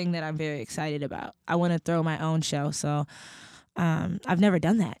the thing that I'm very excited about. I want to throw my own show, so I've never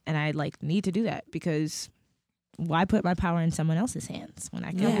done that, and I like need to do that because why put my power in someone else's hands when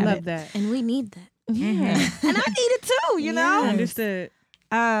I can have love it? that. And we need that. Yeah, and I need it too. You know, Understood.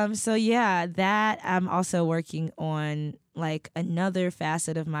 So yeah, that I'm also working on like another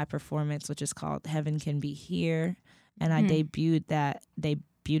facet of my performance, which is called Heaven Can Be Here, and I debuted.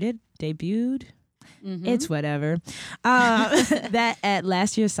 It's whatever. That at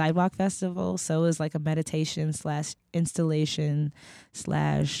last year's Sidewalk Festival. So it was like a meditation / installation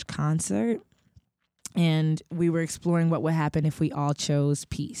 / concert. And we were exploring what would happen if we all chose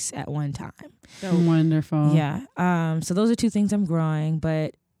peace at one time. Wonderful. Yeah. So those are 2 things I'm growing.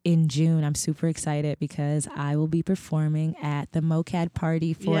 But in June, I'm super excited because I will be performing at the MoCAD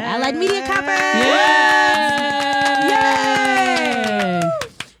party for Allied Media Conference. Yay!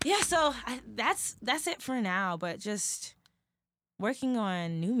 Yeah, so that's it for now, but just working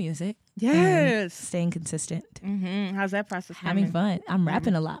on new music. Yes. Staying consistent. How's that process Having fun. I'm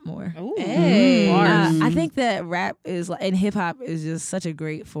rapping a lot more. Ooh. Hey. I think that rap is like, and hip hop is just such a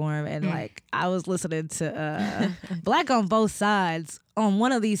great form. And like, I was listening to Black on Both Sides on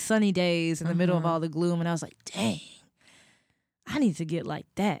one of these sunny days in the middle of all the gloom. And I was like, dang, I need to get like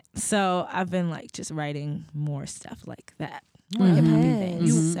that. So I've been like just writing more stuff like that. More hip hop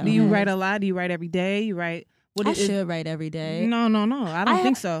things. Do you write a lot? Do you write every day? You write? I should write every day. No. I don't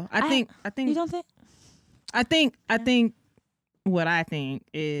think so. I think. You don't think? I think what I think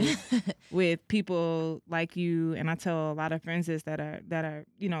is with people like you, and I tell a lot of friends this that are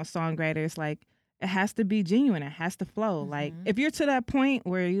songwriters, like it has to be genuine. It has to flow. Like if you're to that point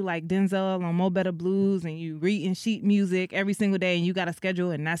where you like Denzel on Mo Better Blues and you reading sheet music every single day and you got a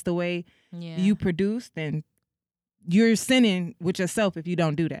schedule and that's the way you produce, then you're sinning with yourself if you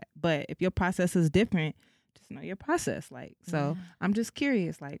don't do that. But if your process is different, just know your process. Like, so I'm just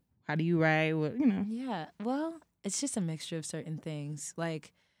curious, like, how do you write? What, you know? Yeah. Well, it's just a mixture of certain things.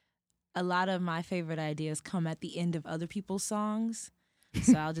 Like, a lot of my favorite ideas come at the end of other people's songs.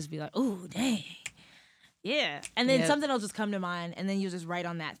 So I'll just be like, "Ooh, dang. Yeah." And then something will just come to mind, and then you'll just write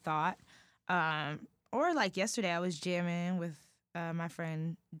on that thought. Or like yesterday, I was jamming with my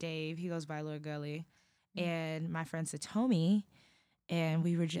friend Dave. He goes by Lord Gully. And my friend Satomi. And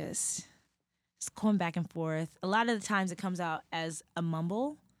we were just going back and forth. A lot of the times it comes out as a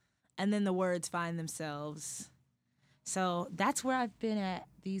mumble, and then the words find themselves. So that's where I've been at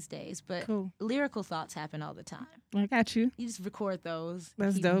these days. But lyrical thoughts happen all the time. I got you. You just record those.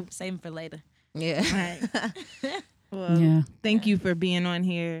 That's dope. Save them for later. Yeah. Right. Well, thank you for being on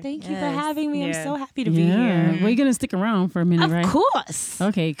here. Thank you for having me. I'm so happy to be here. Well, you're going to stick around for a minute, right? Of course.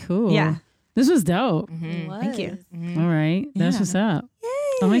 Okay, cool. Yeah. This was dope. Thank you. All right. That's what's up. Yay.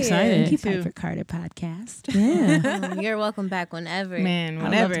 I'm excited. Thank you, Piper Carter podcast. Yeah. You're welcome back whenever. Man,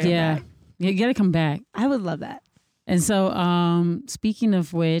 whenever. Yeah. You got to come back. I would love that. And so, speaking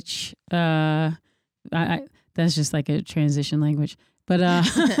of which, I that's just like a transition language. But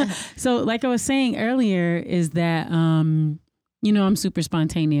so, like I was saying earlier, is that you know, I'm super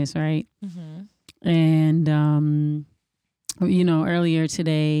spontaneous, right? And you know, earlier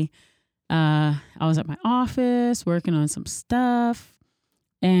today, I was at my office working on some stuff,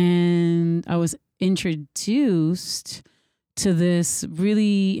 and I was introduced to this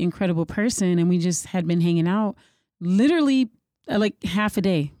really incredible person, and we just had been hanging out literally like half a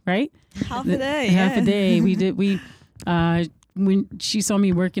day, right? Half a day. Half a day. When she saw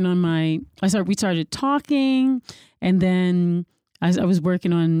me working on we started talking, and then I was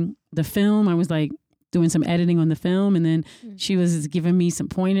working on the film. I was like doing some editing on the film, and then she was giving me some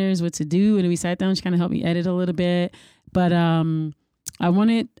pointers what to do, and we sat down. She kind of helped me edit a little bit, but I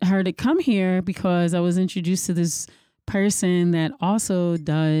wanted her to come here because I was introduced to this person that also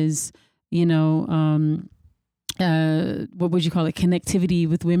does, you know, what would you call it? Connectivity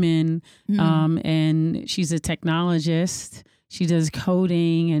with women. And she's a technologist. She does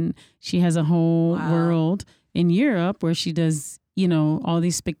coding, and she has a whole world in Europe where she does, you know, all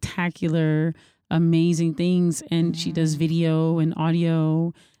these spectacular, amazing things. And she does video and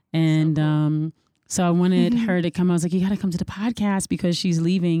audio. And so I wanted her to come. I was like, you got to come to the podcast because she's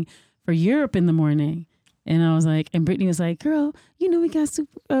leaving for Europe in the morning. And I was like, and Brittany was like, girl, you know, we got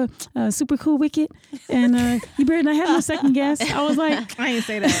super cool Wicked. And you better not have no second guess. I was like, I ain't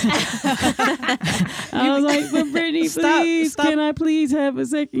say that. I was like, but Brittany, please, can I please have a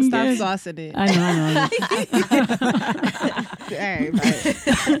second guess? Stop saucing it. I know.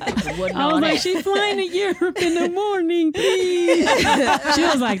 I was like, she's flying to Europe in the morning, please. She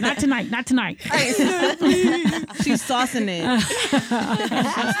was like, not tonight. She's saucing it.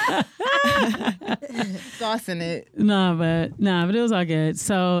 Saucing it. Nah, but it was all good.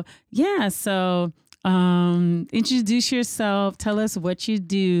 So yeah, introduce yourself, tell us what you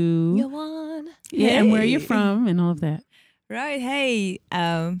do. Yawan. Yeah, and where you're from and all of that. Right. Hey,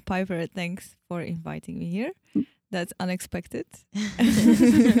 Piper, thanks for inviting me here. That's unexpected.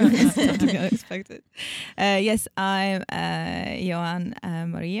 It's totally unexpected. Yes, I'm Johan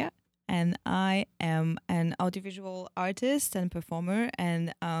Maria, and I am an audiovisual artist and performer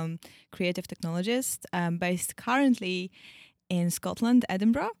and creative technologist based currently in Scotland,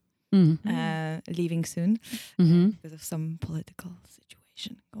 Edinburgh, leaving soon because of some political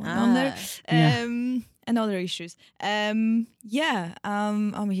situation going on there and other issues. I'm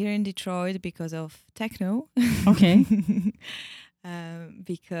here in Detroit because of techno. Okay.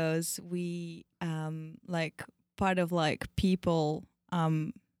 Because we like part of like people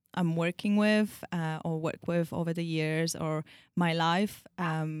I'm working with or work with over the years, or my life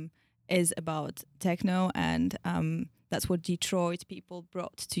is about techno, and that's what Detroit people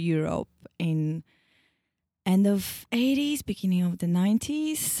brought to Europe in end of 80s, beginning of the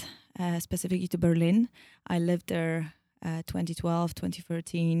 90s, specifically to Berlin. I lived there 2012,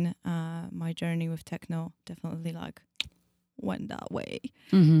 2013. My journey with techno definitely like went that way.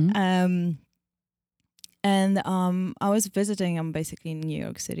 And I was visiting. I'm basically in New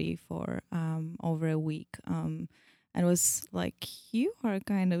York City for over a week, and was like, you are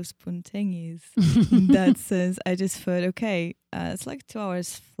kind of spontaneous in that sense. I just thought, okay, it's like 2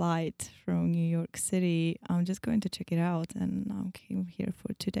 hours flight from New York City. I'm just going to check it out, and I came here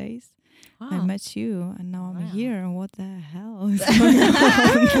for 2 days. Wow. I met you, and now I'm here. What the hell is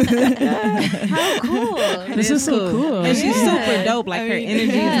How cool. This is so cool. And she's super dope. Like, her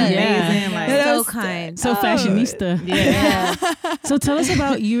energy is amazing. Like, So kind. So fashionista. yeah. So tell us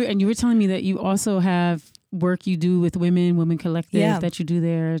about you. And you were telling me that you also have work you do with Women Collective that you do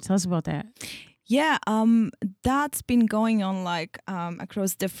there. Tell us about that. Yeah, that's been going on like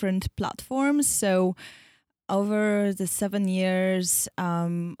across different platforms. So over the 7 years,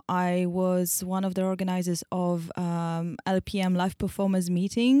 I was one of the organizers of LPM Live Performers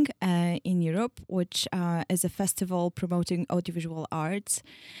Meeting in Europe, which is a festival promoting audiovisual arts.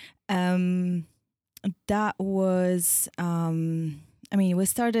 That was, we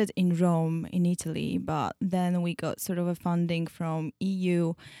started in Rome, in Italy, but then we got sort of a funding from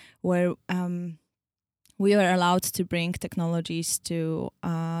EU where we are allowed to bring technologies to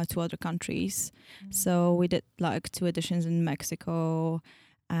other countries. So we did like 2 editions in Mexico,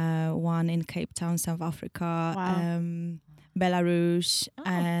 one in Cape Town, South Africa, Belarus,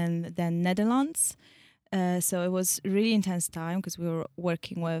 and then Netherlands. So it was really intense time because we were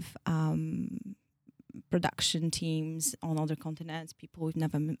working with production teams on other continents, people we've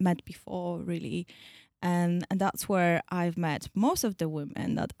never met before, really. And that's where I've met most of the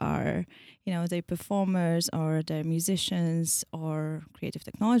women that are, they're performers or they're musicians or creative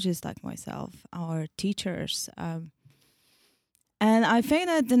technologists like myself, or teachers. And I think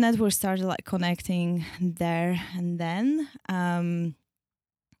that the network started like connecting there and then.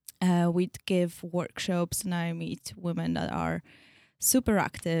 We'd give workshops and I meet women that are super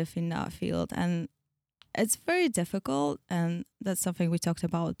active in that field. And it's very difficult, and that's something we talked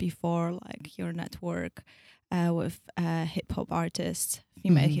about before, like your network with hip-hop artists,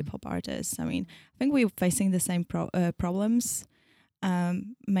 female hip-hop artists. I mean, I think we're facing the same problems.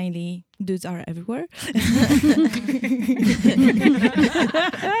 Mainly dudes are everywhere.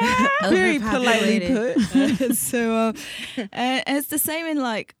 Very politely put. So it's the same in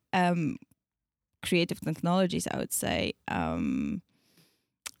like creative technologies, I would say.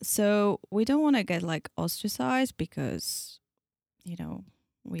 So we don't want to get like ostracized because,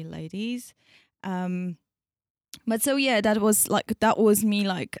 we ladies. But so yeah, that was me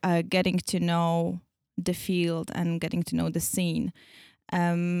like getting to know the field and getting to know the scene.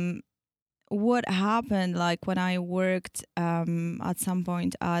 What happened, like when I worked at some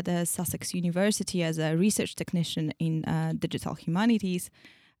point at Sussex University as a research technician in digital humanities,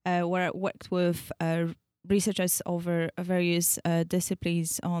 where I worked with researchers over various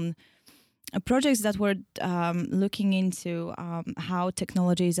disciplines on projects that were looking into how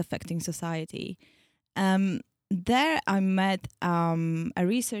technology is affecting society. There I met a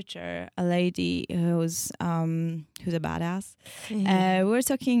researcher, a lady who's a badass. We were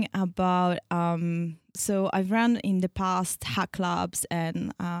talking about, so I've run in the past hack labs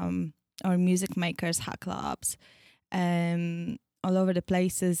and or music makers hack labs all over the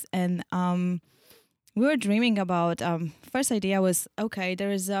places. And we were dreaming about, first idea was, okay,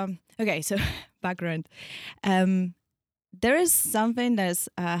 there is, so background. There is something that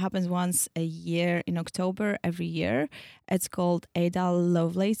happens once a year in October every year. It's called Ada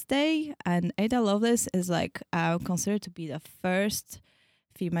Lovelace Day. And Ada Lovelace is like considered to be the first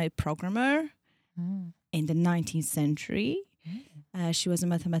female programmer in the 19th century. She was a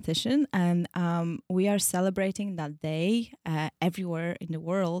mathematician, and we are celebrating that day everywhere in the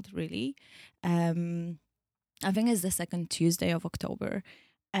world, really. I think it's the second Tuesday of October.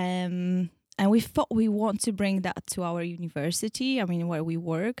 And we thought we want to bring that to our university, where we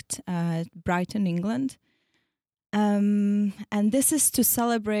worked, Brighton, England. And this is to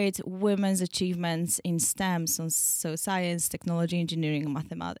celebrate women's achievements in STEM, so science, technology, engineering, and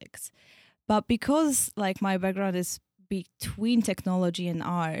mathematics. But because my background is between technology and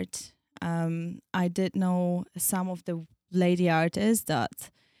art, I did know some of the lady artists that,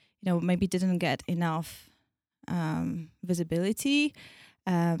 maybe didn't get enough visibility.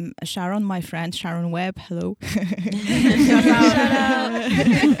 Sharon, my friend, Sharon Webb, hello. Shout out.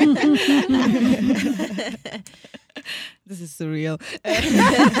 This is surreal.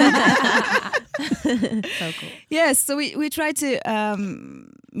 So cool. Yes, so we try to,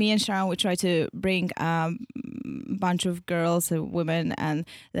 me and Sharon, we try to bring bunch of girls and women and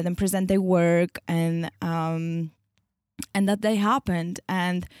let them present their work, and that they happened.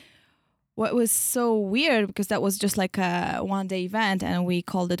 And what was so weird, because that was just like a one-day event, and we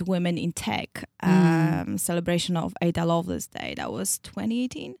called it Women in Tech, celebration of Ada Lovelace Day. That was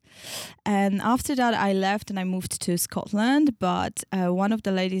 2018. And after that, I left and I moved to Scotland. But one of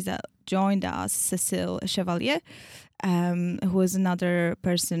the ladies that joined us, Cecile Chevalier, who was another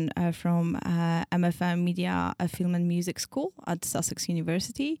person from MFM Media, Film and Music School at Sussex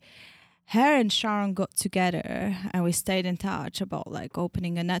University. Her and Sharon got together and we stayed in touch about like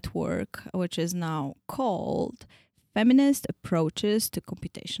opening a network, which is now called Feminist Approaches to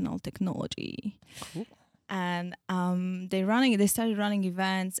Computational Technology. Cool. And they started running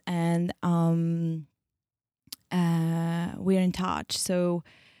events, and we're in touch. So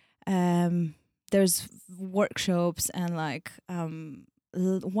there's workshops, and like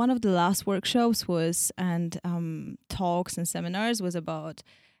one of the last workshops was, and talks and seminars was about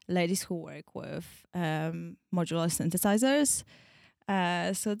ladies who work with modular synthesizers.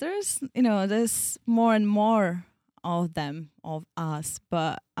 So there's more and more of them, of us,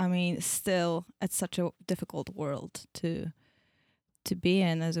 but I mean, still, it's such a difficult world to be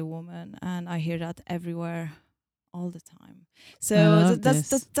in as a woman, and I hear that everywhere all the time. So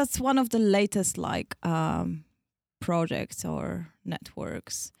that's one of the latest like projects or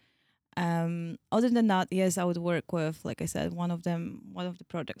networks. Other than that, yes, I would work with, like I said, one of the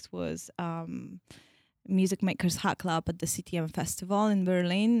projects was Music Makers Hack Lab at the CTM Festival in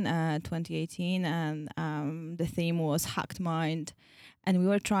Berlin, 2018, and the theme was Hacked Mind, and we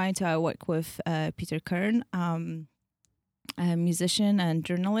were trying to work with Peter Kern, a musician and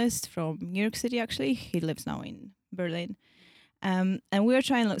journalist from New York City. Actually, he lives now in Berlin, and we were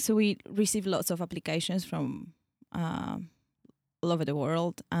trying. So we received lots of applications from all over the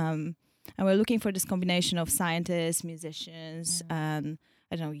world. And we're looking for this combination of scientists, musicians, and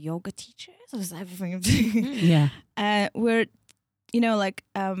I don't know, yoga teachers. Was everything? Yeah. We're,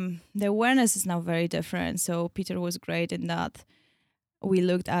 the awareness is now very different. So Peter was great in that we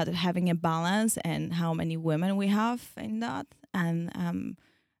looked at having a balance and how many women we have in that, and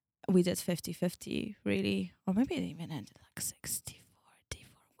we did 50-50 really, or maybe it even ended like 60-40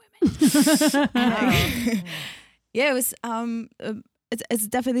 for women. Yeah, it was. It's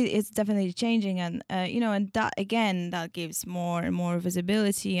definitely changing, and and that again, that gives more and more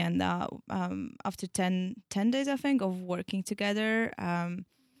visibility, and after 10 days, I think, of working together,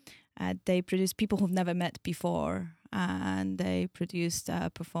 they produced people who've never met before, and they produced a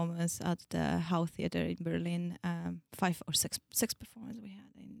performance at the How Theater in Berlin, 5 or 6 performances we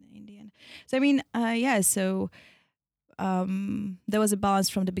had in the end. So I mean, there was a balance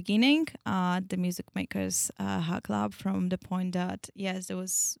from the beginning, the Music Makers Hack Lab, from the point that, yes, there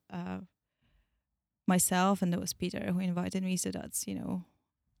was myself and there was Peter who invited me. So that's,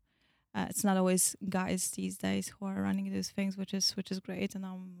 it's not always guys these days who are running those things, which is great. And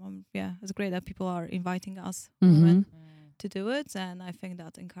it's great that people are inviting us women to do it. And I think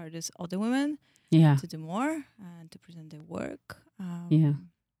that encourages other women to do more and to present their work.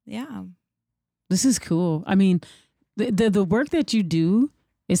 Yeah. This is cool. I mean, the work that you do,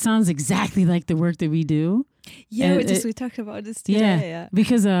 it sounds exactly like the work that we do. Yeah, we talked about this today. Yeah.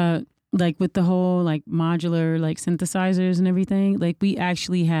 Because like with the whole like modular like synthesizers and everything, like we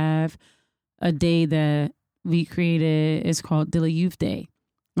actually have a day that we created. It's called Dilla Youth Day,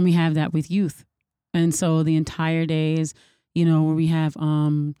 and we have that with youth. And so the entire day is, where we have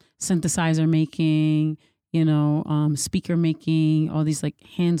synthesizer making, speaker making, all these like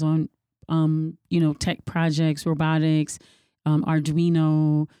hands-on tech projects, robotics,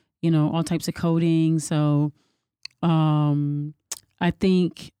 Arduino, all types of coding. So I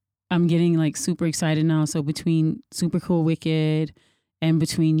think I'm getting like super excited now. So between Super Cool Wicked and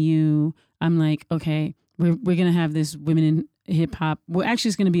between you, I'm like, okay, we're going to have this Women in Hip Hop. Well, actually,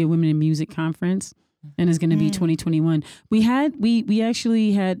 it's going to be a Women in Music conference, and it's going to be 2021. We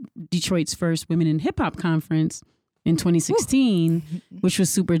actually had Detroit's first Women in Hip Hop conference in 2016, which was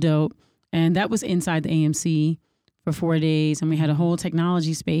super dope. And that was inside the AMC for 4 days. And we had a whole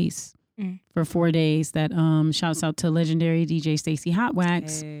technology space for 4 days that shouts out to legendary DJ Stacey Hot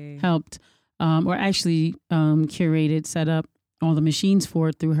Wax, helped or actually curated, set up all the machines for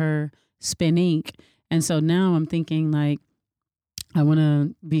it through her Spin Inc. And so now I'm thinking like,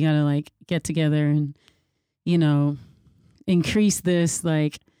 we gotta like get together and, increase this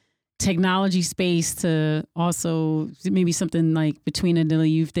like technology space to also maybe something like between a Dilla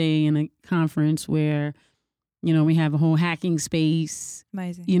Youth Day and a conference where, we have a whole hacking space.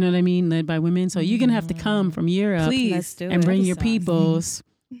 Amazing. You know what I mean? Led by women. So you're going to have to come from Europe. Please do and bring your peoples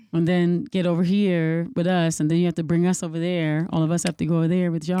and then get over here with us. And then you have to bring us over there. All of us have to go over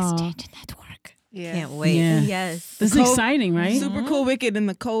there with y'all. Exchange network. Yeah. Can't wait. Yeah. Yes. This is exciting, right? Super Cool Wicked in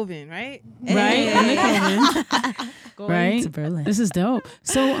the Coven, right? Right? In the Coven. Right? to Berlin. This is dope.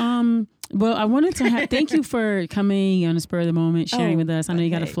 So, well, I wanted to thank you for coming on the spur of the moment, sharing with us. I know you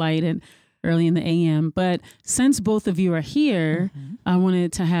got a flight at early in the AM, but since both of you are here, I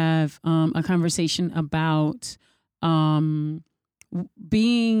wanted to have a conversation about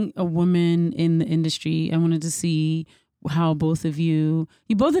being a woman in the industry. I wanted to see how both of you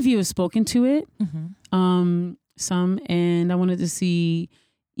have spoken to it, some, and I wanted to see,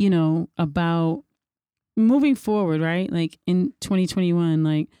 about moving forward, right? Like in 2021,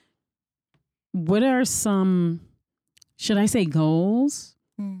 like what are some, should I say goals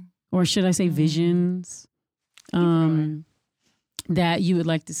or should I say visions, that you would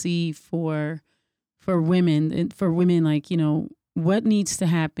like to see for women, like, what needs to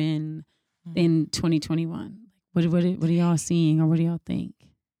happen in 2021? What are y'all seeing, or what do y'all think?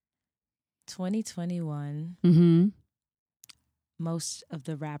 2021. Mm-hmm. Most of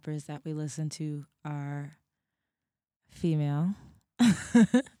the rappers that we listen to are female.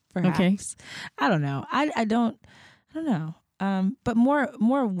 Perhaps. Okay. I don't know. I don't know. But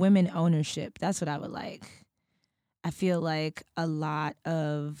more women ownership. That's what I would like. I feel like a lot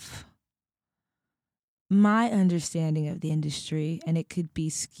of my understanding of the industry, and it could be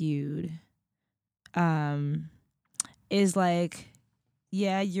skewed, is like,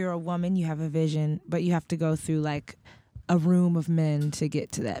 yeah, you're a woman, you have a vision, but you have to go through like a room of men to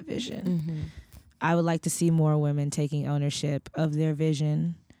get to that vision. I would like to see more women taking ownership of their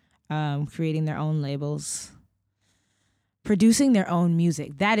vision, creating their own labels, producing their own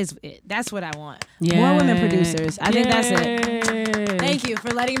music. That is it. That's what I want. Yeah. More women producers. I think that's it. Thank you for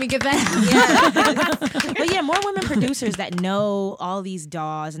letting me get that. But yeah, more women producers that know all these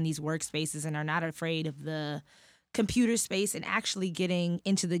DAWs and these workspaces and are not afraid of the computer space and actually getting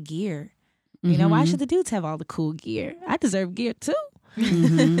into the gear. You know, why should the dudes have all the cool gear? I deserve gear too.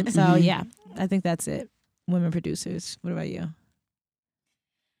 So yeah, I think that's it. Women producers. What about you?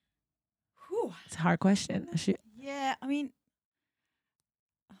 It's a hard question. Yeah, I mean,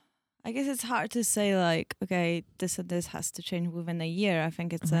 I guess it's hard to say like, okay, this and this has to change within a year. I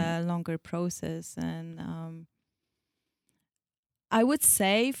think it's a longer process, and I would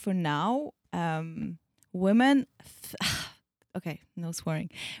say for now, women. Okay, no swearing.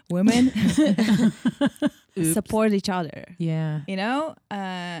 Women support each other. Yeah.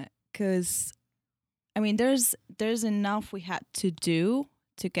 Because I mean, there's enough we had to do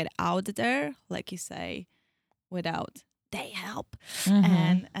to get out there, like you say, without they help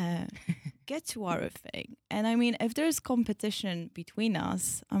and get to our thing. And I mean, if there's competition between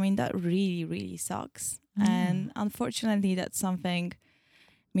us, I mean, that really, really sucks. And unfortunately, that's something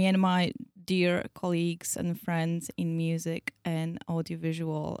me and my dear colleagues and friends in music and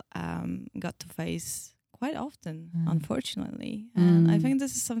audiovisual got to face quite often, unfortunately. And I think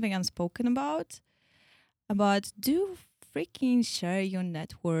this is something unspoken about do freaking share your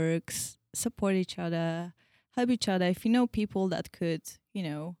networks, support each other, help each other. If you know people that could,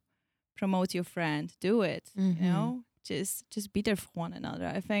 promote your friend, do it. Just be there for one another.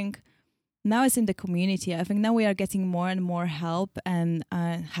 I think now it's in the community. I think now we are getting more and more help, and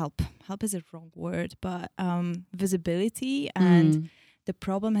help is a wrong word, but visibility, and the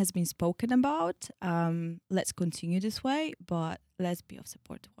problem has been spoken about. Let's continue this way, but let's be of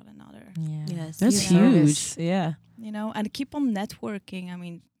support to one another. Yeah. Yes. That's huge. Yeah. And keep on networking. I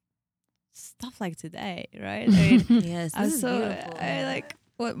mean, stuff like today, right? I mean, Yes. This is so beautiful. I like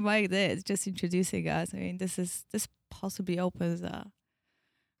what Mike did, just introducing us. I mean, this possibly opens a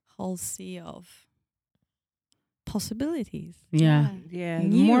whole sea of possibilities. Yeah. Yeah. The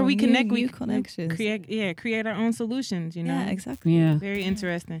more we connect, we connections. create our own solutions, Yeah, exactly. Yeah. Very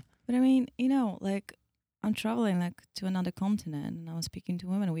interesting. But I mean, like I'm traveling like to another continent, and I was speaking to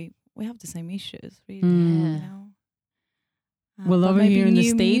women. We have the same issues, really. Well, but over maybe here in the new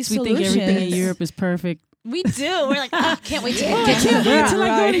States, we think everything in solutions. Europe is perfect. We do. We're like, oh, can't wait to get I can't wait till I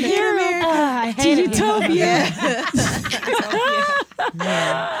go to Europe. I hate it. Utopia.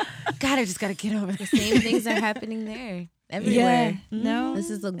 God, I just gotta get over The this. same things are happening there. Everywhere. No,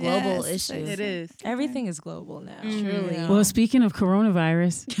 This is a global Yes, issue. It is. Everything is global now. Truly. Well, speaking of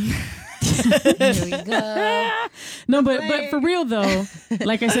coronavirus, Here we go. no, but for real though,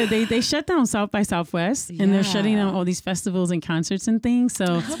 like I said, they shut down South by Southwest, and they're shutting down all these festivals and concerts and things. So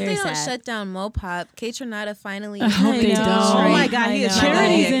I hope they very don't sad. shut down Mopop. Kate Trinata finally. I hope they don't. Oh my God, he is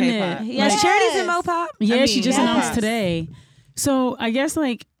Charity's in K-pop. it. Yes, charities in Mopop. Yeah, she just yes. announced today. So I guess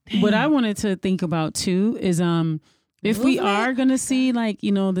like what I wanted to think about too is if we are gonna see like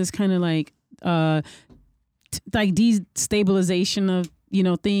this kind of like like destabilization of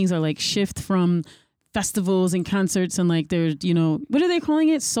things are like shift from festivals and concerts and like they're, what are they calling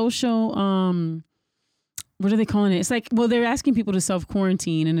it? Social, what are they calling it? It's like, well, they're asking people to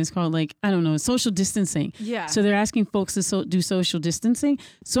self-quarantine and it's called like, I don't know, social distancing. Yeah. So they're asking folks to do social distancing.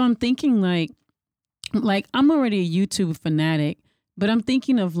 So I'm thinking like I'm already a YouTube fanatic, but I'm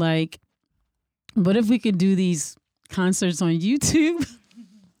thinking of like, what if we could do these concerts on YouTube?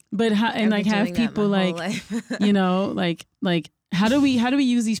 But how, and like have people like, like how do we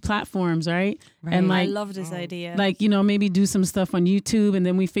use these platforms, right? And like, I love this idea. Like, maybe do some stuff on YouTube and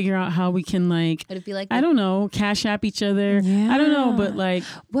then we figure out how we can like, Would it be like I don't know, cash app each other. Yeah. I don't know, but like,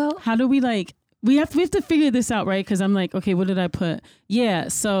 Well, how do we like, we have to figure this out, right? Because I'm like, okay, what did I put? Yeah,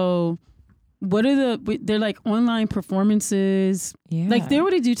 so what are they're like online performances. yeah. Like they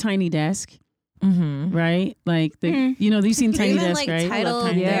already do Tiny Desk, right? Like, you've seen Tiny even Desk, like right? Tidal,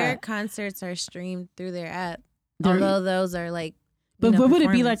 Tiny their Desk. concerts are streamed through their app. They're- Although those are like, But what would it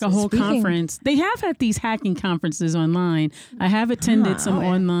be like a whole Speaking- conference? They have had these hacking conferences online. I have attended some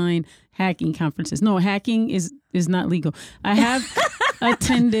online hacking conferences. No, hacking is not legal. I have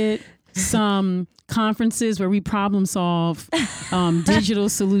attended some conferences where we problem solve digital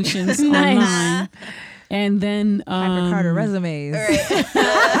solutions online. And then Piper Carter resumes.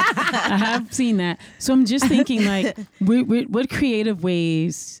 I have seen that. So I'm just thinking like, what creative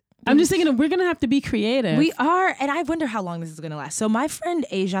ways? I'm just thinking we're going to have to be creative. We are, and I wonder how long this is going to last. So my friend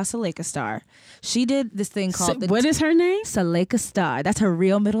Asia Saleka Star, she did this thing called what is her name? Saleka Star. That's her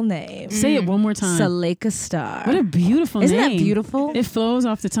real middle name. Say it one more time. Saleka Star. What a beautiful Isn't name. that beautiful? It flows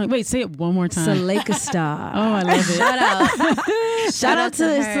off the tongue. Wait, say it one more time. Saleka Star. Oh, I love it. Shout out. Shout out to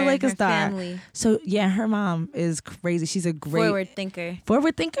her and Saleka her Star. family. So yeah, her mom is crazy. She's a great Forward thinker.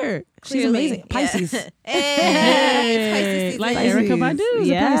 She's Clearly. amazing. Pisces. Yeah. Hey, Like Pisces. Erykah Badu is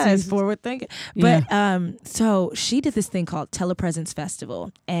a Yes, Pisces. forward thinking. Yeah. But so she did this thing called Telepresence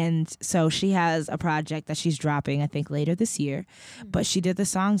Festival, and so she has a project that she's dropping, I think, later this year. But she did the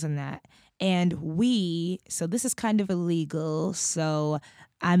songs in that, and so this is kind of illegal, so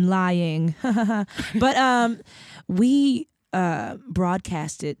I'm lying, but we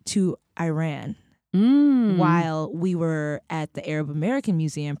broadcasted to Iran. While we were at the Arab American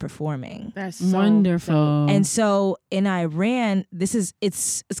Museum performing. That's so Wonderful. And so in Iran,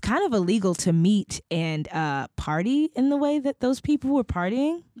 it's kind of illegal to meet and party in the way that those people were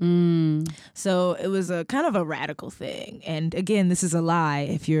partying. So it was a kind of a radical thing. And again, this is a lie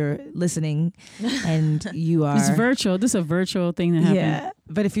if you're listening and you are. It's virtual. This is a virtual thing that happened. Yeah.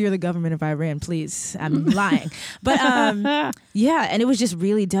 But if you're the government of Iran, please, I'm lying. But yeah, and it was just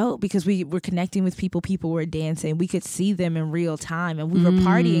really dope because we were connecting with people were dancing. We could see them in real time, and we were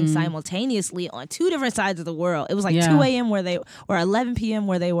partying simultaneously on two different sides of the world. It was like 2 a.m. or 11 p.m.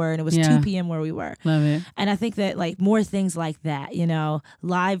 where they were, and it was 2 p.m. where we were. Love it. And I think that like more things like that,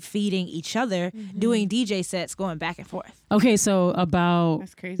 live feeding each other, doing DJ sets, going back and forth. Okay, so about,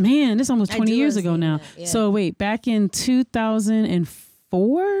 That's crazy. man, this is almost I 20 do years wanna ago see now. that, yeah. So wait, back in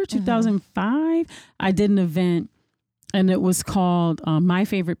 2004, 2005, I did an event and it was called My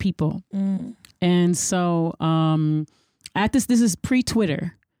Favorite People. And so at this is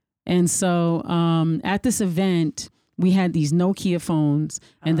pre-Twitter. And so at this event, we had these Nokia phones,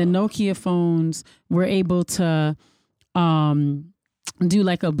 and the Nokia phones were able to do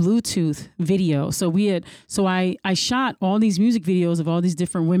like a Bluetooth video. So I shot all these music videos of all these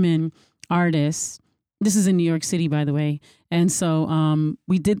different women artists. This is in New York City, by the way. And so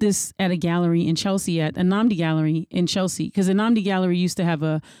we did this at a gallery in Chelsea, at a Namdi Gallery in Chelsea, because the Namdi Gallery used to have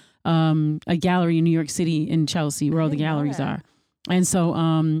a gallery in New York City in Chelsea where all the galleries are. And so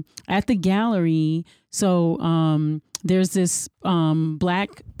at the gallery, there's this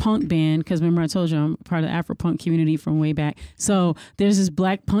black punk band, because remember I told you I'm part of the Afro-punk community from way back. So there's this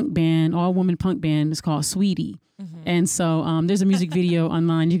black punk band, all-woman punk band. It's called Sweetie. And so there's a music video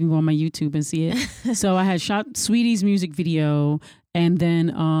online. You can go on my YouTube and see it. So I had shot Sweetie's music video, and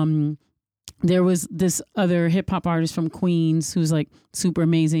then there was this other hip hop artist from Queens who's like super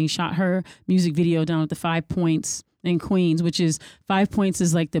amazing. Shot her music video down at the 5 Points in Queens, which is 5 Points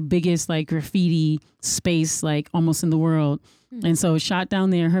is like the biggest like graffiti space like almost in the world. And so shot down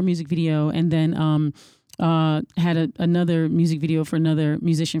there her music video, and then had another music video for another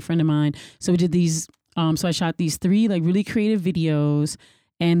musician friend of mine. So we did these. So I shot these 3 like really creative videos,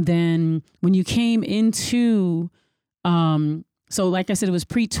 and then when you came into so like I said, it was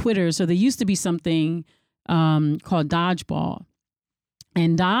pre-Twitter. So there used to be something called Dodgeball.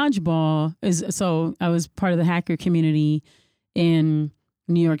 And Dodgeball so I was part of the hacker community in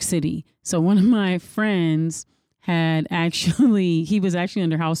New York City. So one of my friends he was actually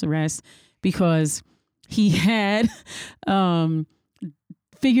under house arrest because he had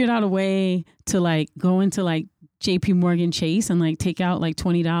figured out a way to like go into like JP Morgan Chase and like take out like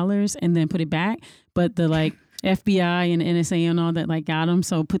 $20 and then put it back. But the like FBI and NSA and all that like got him.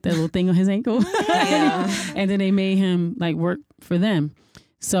 So put that little thing on his ankle. And then they made him like work for them.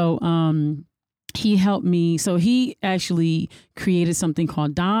 So he helped me. So he actually created something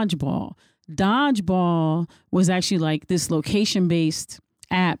called Dodgeball. Dodgeball was actually like this location-based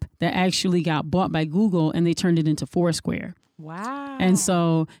app that actually got bought by Google and they turned it into Foursquare. Wow. And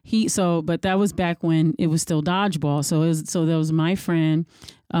so but that was back when it was still Dodgeball. So that was my friend.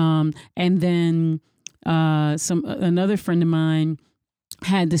 And then another friend of mine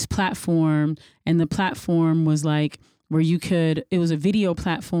had this platform, and the platform was like where it was a video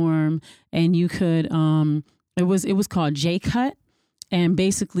platform, and you could, it was called J-Cut, and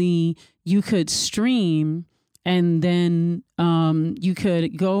basically you could stream, and then you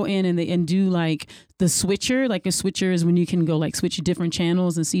could go in and do like the switcher. Like a switcher is when you can go like switch different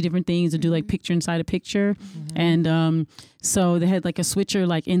channels and see different things, or do like picture inside a picture. And so they had like a switcher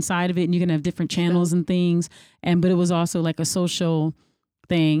like inside of it, and you can have different channels and things. But it was also like a social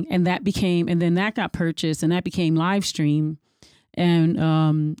thing, and then that got purchased, and that became Livestream. And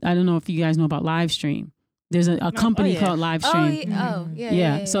I don't know if you guys know about Livestream. There's a company called Livestream.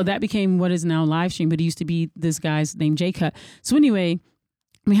 Yeah. So that became what is now Livestream, but it used to be this guy's named J-Cut. So anyway,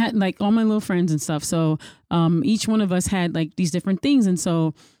 we had like all my little friends and stuff. So each one of us had like these different things. And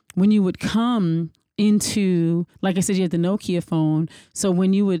so when you would come into, like I said, you had the Nokia phone. So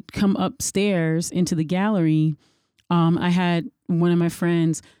when you would come upstairs into the gallery, I had one of my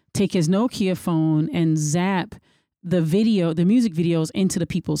friends take his Nokia phone and zap the music videos into the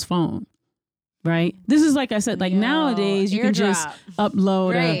people's phone. Right. This is like I said, like nowadays you can just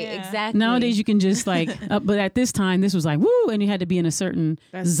upload. Exactly. Nowadays you can just like, but at this time this was like, woo, and you had to be in a certain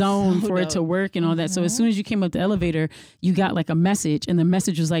zone for it to work and all that. So as soon as you came up the elevator, you got like a message, and the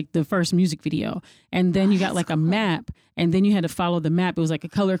message was like the first music video. And then you got like a map, and then you had to follow the map. It was like a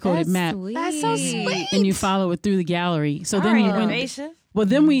color coded map. That's so sweet. And you follow it through the gallery. So then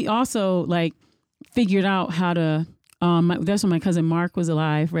then we also like figured out how to, that's when my cousin Mark was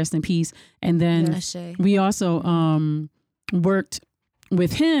alive, rest in peace. And then we also worked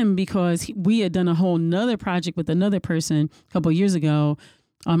with him because we had done a whole nother project with another person a couple of years ago,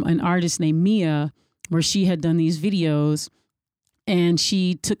 an artist named Mia, where she had done these videos, and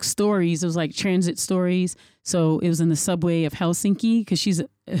she took stories. It was like transit stories. So it was in the subway of Helsinki, because she's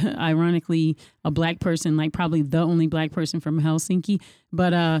ironically a Black person, like probably the only Black person from Helsinki.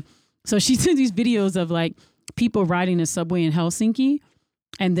 But so she took these videos of like people riding the subway in Helsinki,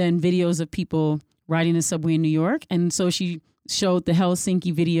 and then videos of people riding the subway in New York. And so she showed the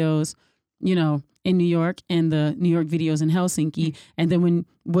Helsinki videos, in New York, and the New York videos in Helsinki. And then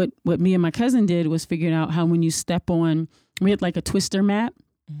what me and my cousin did was figured out how when you step on, we had like a twister map.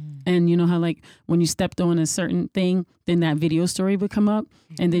 And you know how like when you stepped on a certain thing, then that video story would come up,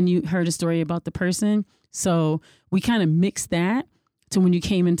 and then you heard a story about the person. So we kind of mixed that to when you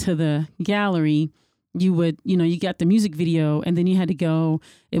came into the gallery, you would, you got the music video, and then you had to go,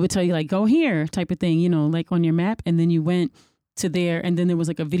 it would tell you like, go here type of thing, like on your map. And then you went to there, and then there was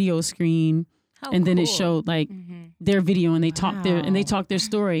like a video screen, then it showed like their video, and they talked their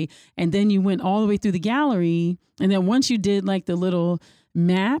story. And then you went all the way through the gallery. And then once you did like the little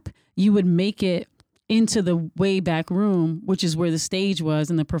map, you would make it into the way back room, which is where the stage was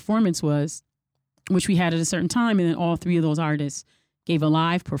and the performance was, which we had at a certain time. And then all three of those artists gave a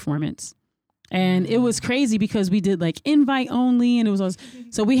live performance. And it was crazy because we did like invite only, and it was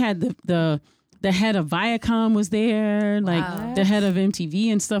so we had the head of Viacom was there, like the head of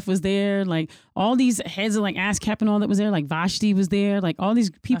MTV and stuff was there, like all these heads of like ASCAP and all that was there, like Vashti was there, like all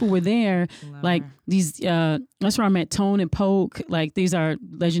these people were there, like these that's where I met Tone and Poke, like these are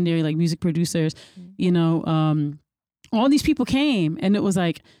legendary like music producers, all these people came, and it was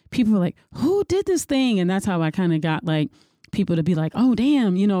like people were like, who did this thing? And that's how I kind of got like people to be like, oh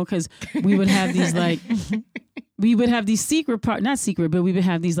damn, because we would have these like we would have these not secret, but we would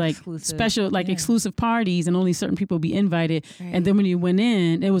have these like special like exclusive parties, and only certain people would be invited. And then when you went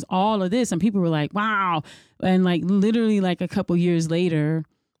in, it was all of this, and people were like, wow. And like literally like a couple years later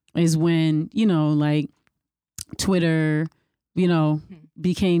is when like Twitter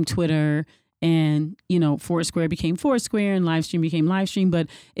became Twitter, and Foursquare became Foursquare, and Livestream became Livestream. But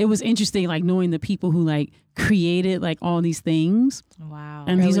it was interesting like knowing the people who like created like all these things. Wow.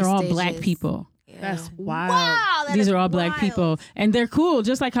 And these are all Black people. That's wild. Wow, these are all Black people, and they're cool,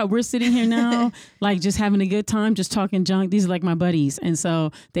 just like how we're sitting here now, like just having a good time, just talking junk. These are like my buddies, and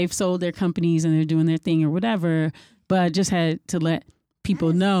so they've sold their companies and they're doing their thing or whatever, but just had to let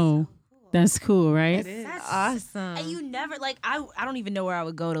people know That's cool, right? That's awesome. And you never like I don't even know where I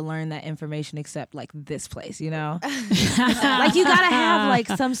would go to learn that information except like this place, you know? Like you gotta have like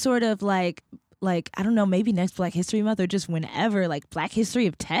some sort of like I don't know, maybe next Black History Month or just whenever, like Black History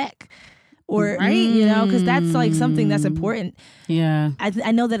of Tech. Or Right. you know, because that's like something that's important. Yeah.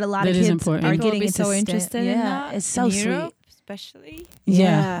 I know that a lot That of is kids important. are People will getting be into so interested in that. It's so in sweet. Europe, especially.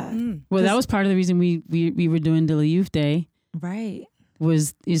 Yeah. Mm. Well, that was part of the reason we were doing Dilla Youth Day Right.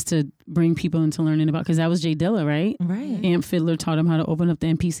 is to bring people into learning about, because that was Jay Dilla, right? Right. Amp Fiddler taught him how to open up the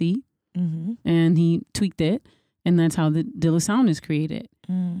MPC, Mm-hmm. and he tweaked it, and that's how the Dilla sound is created.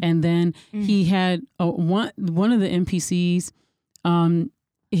 And then he had one of the MPCs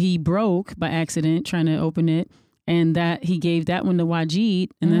he broke by accident trying to open it, and that he gave that one to Wajid,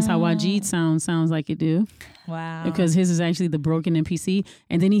 and that's how Wajid sounds like it do, Wow. because his is actually the broken MPC.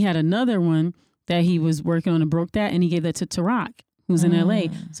 And then he had another one that he was working on and broke that, and he gave that to Tarak, who's in LA.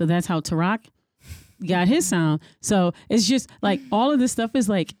 So that's how Tarak got his sound. So it's just like all of this stuff is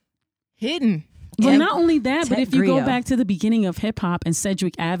like Hidden. well, not only that, but Tech if you go griot. back to the beginning of hip hop and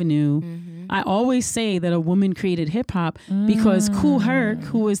Sedgwick Avenue, I always say that a woman created hip hop because Kool Herc,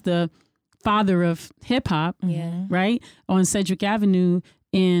 who is the father of hip hop, right, on Sedgwick Avenue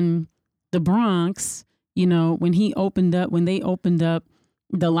in the Bronx, you know, when they opened up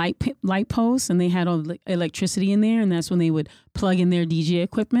the light posts and they had all the electricity in there, and that's when they would plug in their DJ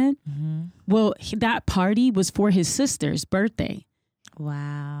equipment. Well, that party was for his sister's birthday,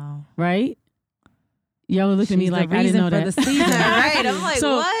 Wow. right? Y'all were looking at me She's the like I didn't know reason that. for the season. Right. I'm like,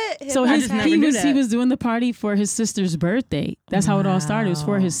 So- what? So I his, just never he knew was that. doing the party for his sister's birthday. That's how it all started. It was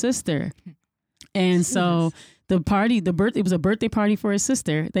for his sister. And so it was a birthday party for his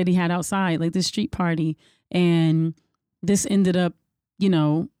sister that he had outside, like this street party. And this ended up, you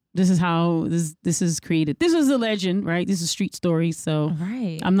know, this is how this is created. This was a legend, right? This is street story. So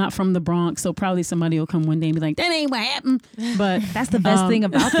Right. I'm not from the Bronx, so probably somebody will come one day and be like, that ain't what happened. But That's the best thing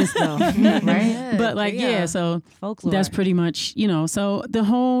about this though. Right? but like, yeah, so Folklore. that's pretty much, you know, so the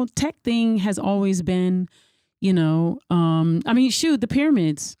whole tech thing has always been, you know, I mean, shoot, the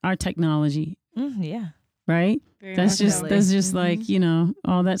pyramids are technology, yeah. right? Very That's much just so. that's just like, you know,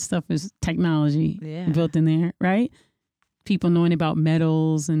 all that stuff is technology Yeah. built in there, right? People knowing about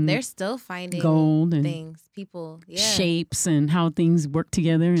metals and They're still finding gold and things. People, shapes and how things work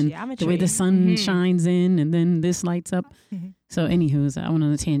together and the way Geometry. the sun shines in and then this lights up. So anywho, I went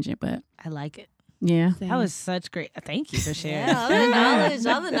on a tangent, but I like it. yeah. That was such great. Thank you for sharing. Yeah,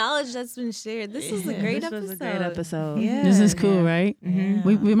 all the knowledge that's been shared. This was a great This episode. was a great episode. Yeah. This is cool, right? Mhm.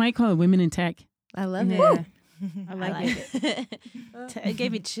 We might call it Women in Tech. I love it. Yeah. I like it. It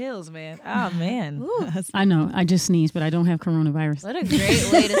gave me chills, man. Oh man. I know. I just sneezed, but I don't have coronavirus. What a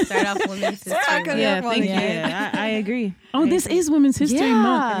great way to start off Women's History. Yeah, thank you. I agree. Oh, this is Women's History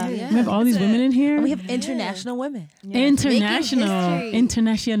Month. Yeah. We have all these women in here. We have international women. International. Making history.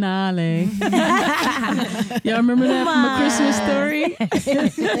 Internationale. Y'all remember that from A Christmas Story?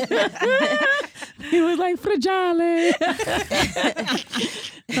 He was like, fragile.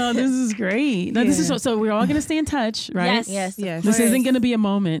 Oh, this is great. No, this is so we're all going to stay in touch, right? Yes. Yes. This isn't going to be a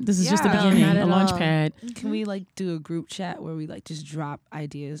moment. This is just the Yeah. beginning, Not a at launch all. pad. Can we like do a group chat where we like just drop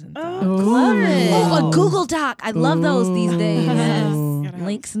ideas and Oh, Love it. Oh, a Google Doc. I love those these days. Yes.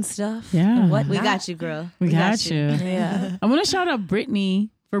 Links and stuff. Yeah. What We not? got you, girl. We got you. Yeah. I want to shout out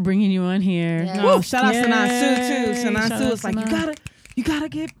Brittany for bringing you on here. Yeah. No, shout out Yay. Sanan Sue too. Sanan Shout Sue out was like, Sanan. you gotta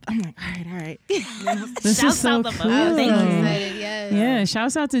get. I'm like, all right. This is so cool. I'm excited. Yes. Yeah,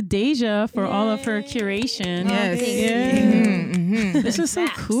 shouts out to Deja for all of her curation. Yes. thank Yeah. This is so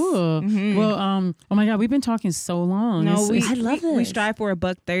cool. Well, oh my God, we've been talking so long. No, It's- we I love we this. strive for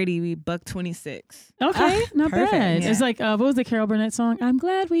 $1.30. We $1.26. okay, not perfect. bad. Yeah. It's like what was the Carol Burnett song? I'm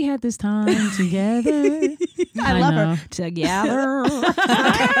glad we had this time together. I love know. her. Together.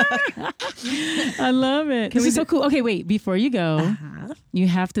 I love it. This is so cool. Okay, wait, before you go, you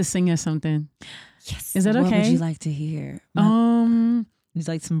have to sing us something. Yes. Is that What okay? would you like to hear? Would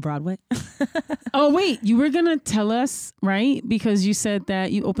you like some Broadway? Oh wait, you were gonna tell us, right? Because you said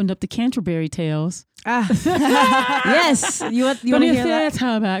that you opened up the Canterbury Tales. Yes. You want to hear that?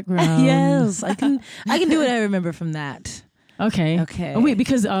 theater background. Yes, I can do what I remember from that. Okay. Okay. Oh wait,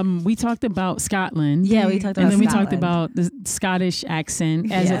 because we talked about Scotland. Yeah, we talked about and then we Scotland. talked about the Scottish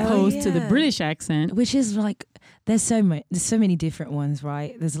accent as Yeah. opposed to the yeah. British accent. which is like there's so many different ones,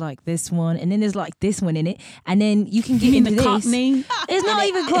 right? There's like this one, and then there's like this one in it, and then you can You get mean into the this. Cockney? It's not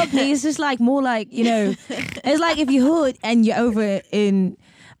even Cockney. It's just like more like it's like if you're hood and you're over in.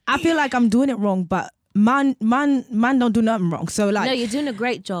 I feel like I'm doing it wrong, but man don't do nothing wrong. So like, No, you're doing a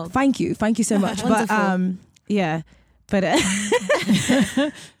great job. thank you so much. But Wonderful. yeah, But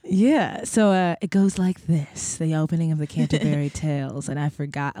yeah, so it goes like this: the opening of the Canterbury Tales, and I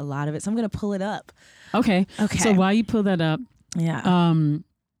forgot a lot of it, so I'm gonna pull it up. Okay. So while you pull that up,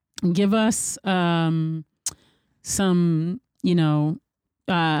 give us some,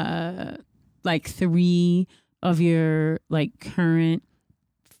 like 3 of your like current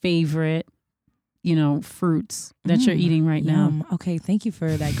favorite, fruits that you're eating right now. Okay, thank you for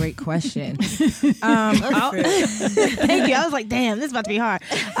that great question. Thank you. I was like, damn, this is about to be hard.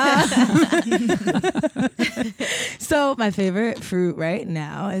 So my favorite fruit right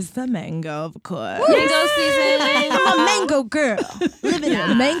now is the mango, of course. Mango season. I'm a mango girl, living in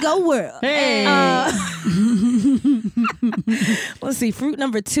the mango world. Hey. Let's see, fruit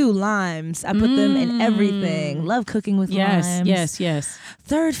number 2, limes. I put them in everything. Love cooking with limes. Yes.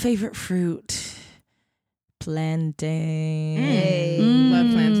 Third favorite fruit, Love plantain.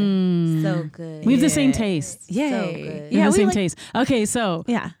 plantain. So good. We have the same taste. Yay. So good. We have the same like- taste. Okay, so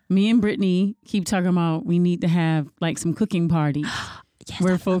me and Brittany keep talking about we need to have like some cooking parties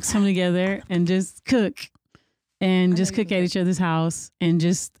where folks come together and just cook and just cook at each other's house and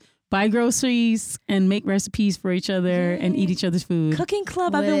just buy groceries and make recipes for each other and eat each other's food. Cooking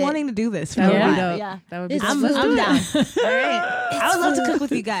club. I've been wanting to do this for That a would be while. dope. Yeah. That would be It's dope. food. I'm down. All right. I would love to cook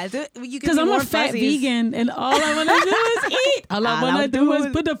with you guys. Because I'm a fat vegan and all I want to do is eat. All I want to do is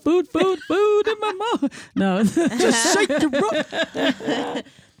put the food in my mouth. No. Just shake the rope.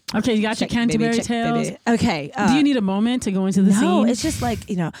 Okay, you got your Canterbury Tales. Okay. Do you need a moment to go into the scene? No, it's just like,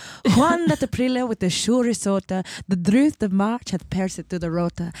 Juan that Aprila with the sure risota, the druth of March hath pierced through the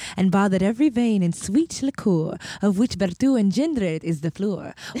rota, and bathed every vein in sweet liqueur, of which Bertu engendered is the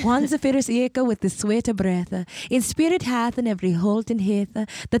floor. Juan Zephyrus Eca with the sweet breath, in spirit hath in every holt and heath,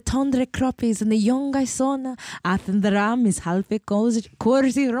 the tondre croppies and the young Isona, athen the ram is halfe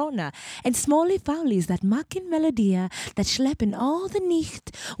corsi rona, and smally fowlies that makin melodia, that schleppen all the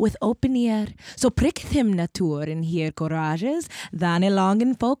nicht, with open ear. So pricketh him natur in here courages, than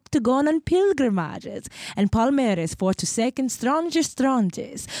longen folk to go on pilgrimages, and palmeres for to second stranges,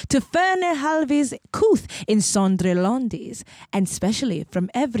 to ferne halves couth in sondre londis, and specially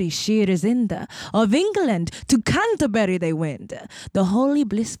from every sheer's inde of England to Canterbury they wend, the holy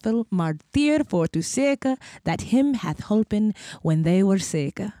blissful martyr for to seek that him hath holpen when they were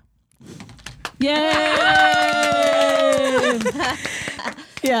sick. Yay!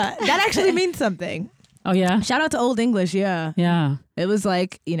 Yeah, that actually means something. Oh, yeah? Shout out to Old English, yeah. Yeah. It was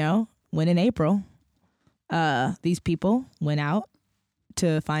like, when in April, these people went out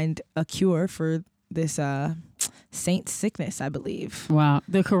to find a cure for this saint's sickness, I believe. Wow.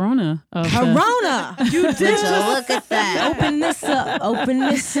 The corona. Corona! You did Look at that. Open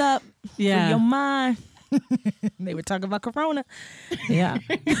this up Yeah. for your mind. They were talking about corona. Yeah.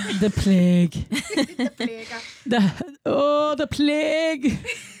 The plague. The plague.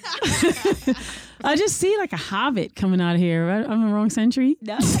 I just see like a hobbit coming out of here, right? I'm in the wrong century.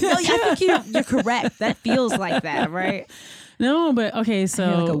 No, I think you're correct. That feels like that, right? No, but okay,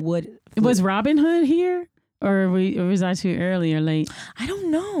 so Like a wood. was Robin Hood here? Or was I too early or late? I don't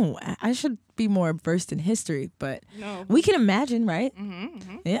know. I should be more versed in history, but No. we can imagine, right?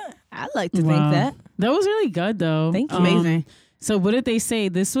 Yeah, I like to think Wow. that. That was really good though. Thank you. Amazing. So what did they say?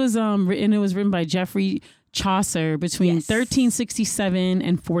 This was written. It was written by Geoffrey Chaucer between 1367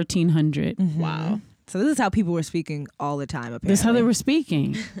 and 1400. Wow. So this is how people were speaking all the time. Apparently, This is how they were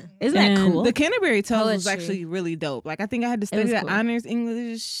speaking. Isn't that And cool? The Canterbury Tales was Poetry. actually really dope. Like I think I had to study was that cool. honors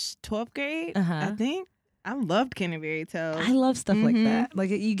English 12th grade. Uh-huh. I think I loved Canterbury Tales. I love stuff like that.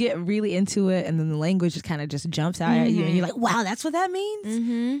 Like you get really into it, and then the language just kind of just jumps out at you, and you're like, "Wow, that's what that means."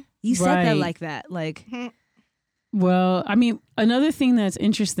 Mm-hmm. You said that Right. like that, like Well, I mean, another thing that's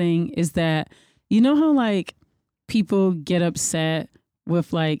interesting is that you know how like people get upset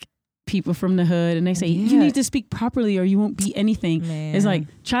with like people from the hood and they say you Yeah. need to speak properly or you won't be anything. Man. It's like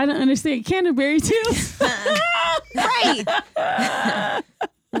try to understand Canterbury Tales. right,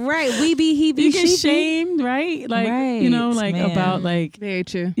 right. We be he be You get she be. shamed, right? Like you know, Right, like man. about like Very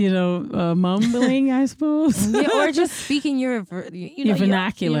true. mumbling, I suppose. Yeah, or just speaking your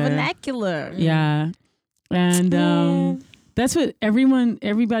vernacular. Your vernacular. Yeah. And that's what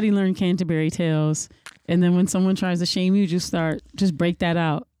everybody learned Canterbury Tales. And then when someone tries to shame you, just break that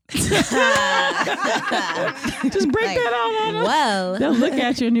out. Just break that out on them. Well, They'll look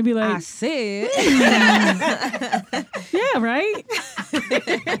at you and you'll be I like, said. yeah, right?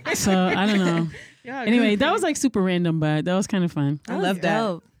 So I don't know. Anyway, that was like super random, but that was kind of fun. I love that.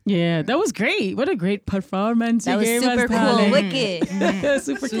 dope. Yeah, that was great. What a great performance That you was gave super us, cool. darling. Wicked.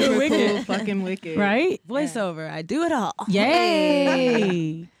 Super cool, Super wicked. cool, fucking wicked. Right? Voiceover. I do it all.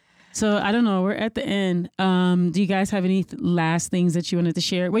 Yay. So I don't know. We're at the end. Do you guys have any last things that you wanted to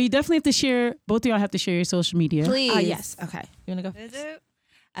share? Well, you definitely have to share. Both of y'all have to share your social media. Please. Yes. Okay. You want to go?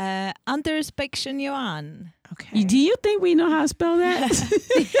 Underspektion Johan. Okay. Do you think we know how to spell that?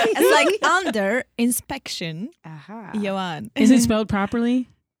 It's like under inspection Johan. Is it spelled properly?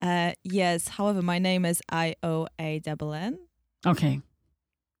 Yes. However, my name is IOANN. Okay.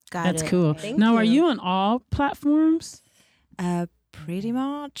 Got it. Cool. Thank Now, you. are you on all platforms? Pretty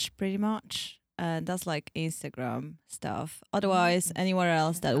much. That's like Instagram stuff. Otherwise, anywhere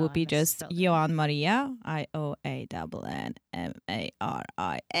else that would be just Johan Maria,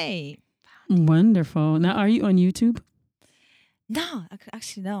 IOANNMARIA. Wonderful. Now, are you on YouTube? No,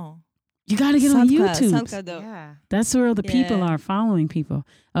 actually no. You got to get on SoundCloud, YouTube. SoundCloud though. Yeah. That's where the people Yeah. are following people.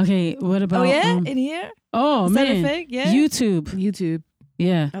 Okay, what about? Oh yeah, in here. Oh Is that a man, thing? Yeah. YouTube. YouTube.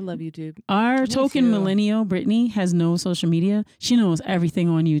 Yeah, I love YouTube. our Me token too. millennial Brittany has no social media. She knows everything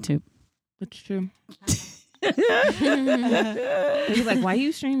on YouTube. It's true. He's like, why are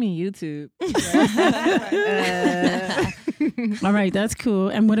you streaming YouTube? All right, that's cool.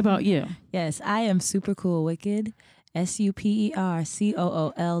 And what about you? Yes, I am Super Cool Wicked.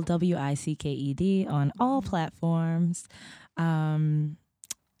 SuperCoolWicked on all platforms. And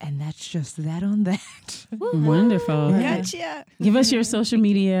that's just that on that. Wonderful. Gotcha. Give us your social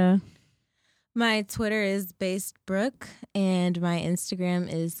media. My Twitter is Based Brooke, and my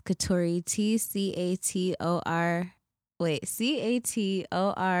Instagram is Katori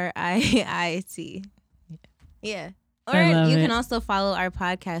CATORIIT. Yeah. Or I love you it. can also follow our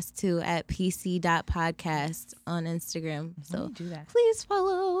podcast too at pc.podcast on Instagram. So do that. please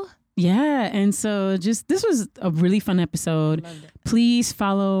follow. Yeah, and so this was a really fun episode. Please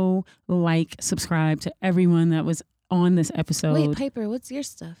follow, like, subscribe to everyone that was on this episode. Wait, Piper, what's your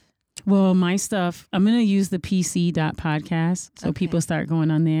stuff? Well, my stuff, I'm going to use the pc.podcast so Okay. people start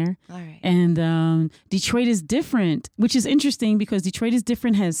going on there. All right. And Detroit is Different, which is interesting because Detroit is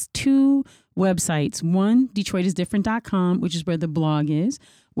Different has two websites. One, DetroitisDifferent.com, which is where the blog is,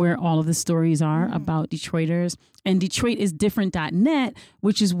 where all of the stories are about Detroiters. And DetroitisDifferent.net,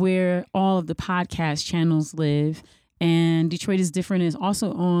 which is where all of the podcast channels live. And Detroit is Different is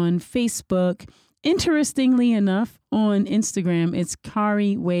also on Facebook. Interestingly enough, on Instagram, it's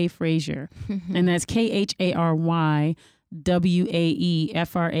Kari Way Frazier. And that's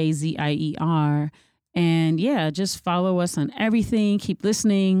KHARYWAEFRAZIER. And yeah, just follow us on everything. Keep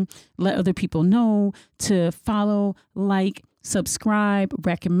listening. Let other people know to follow, like, subscribe,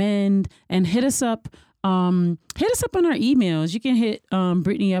 recommend, and hit us up. Hit us up on our emails. You can hit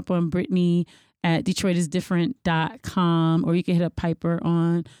Brittany up on Brittany at DetroitisDifferent.com, or you can hit up Piper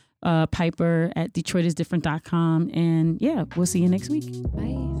on Piper at DetroitisDifferent.com. And yeah, we'll see you next week.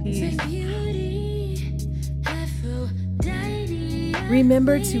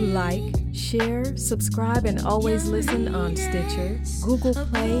 Remember to like, share, subscribe, and always listen on Stitcher, Google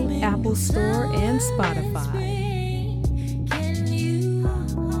Play, Apple Store, and Spotify.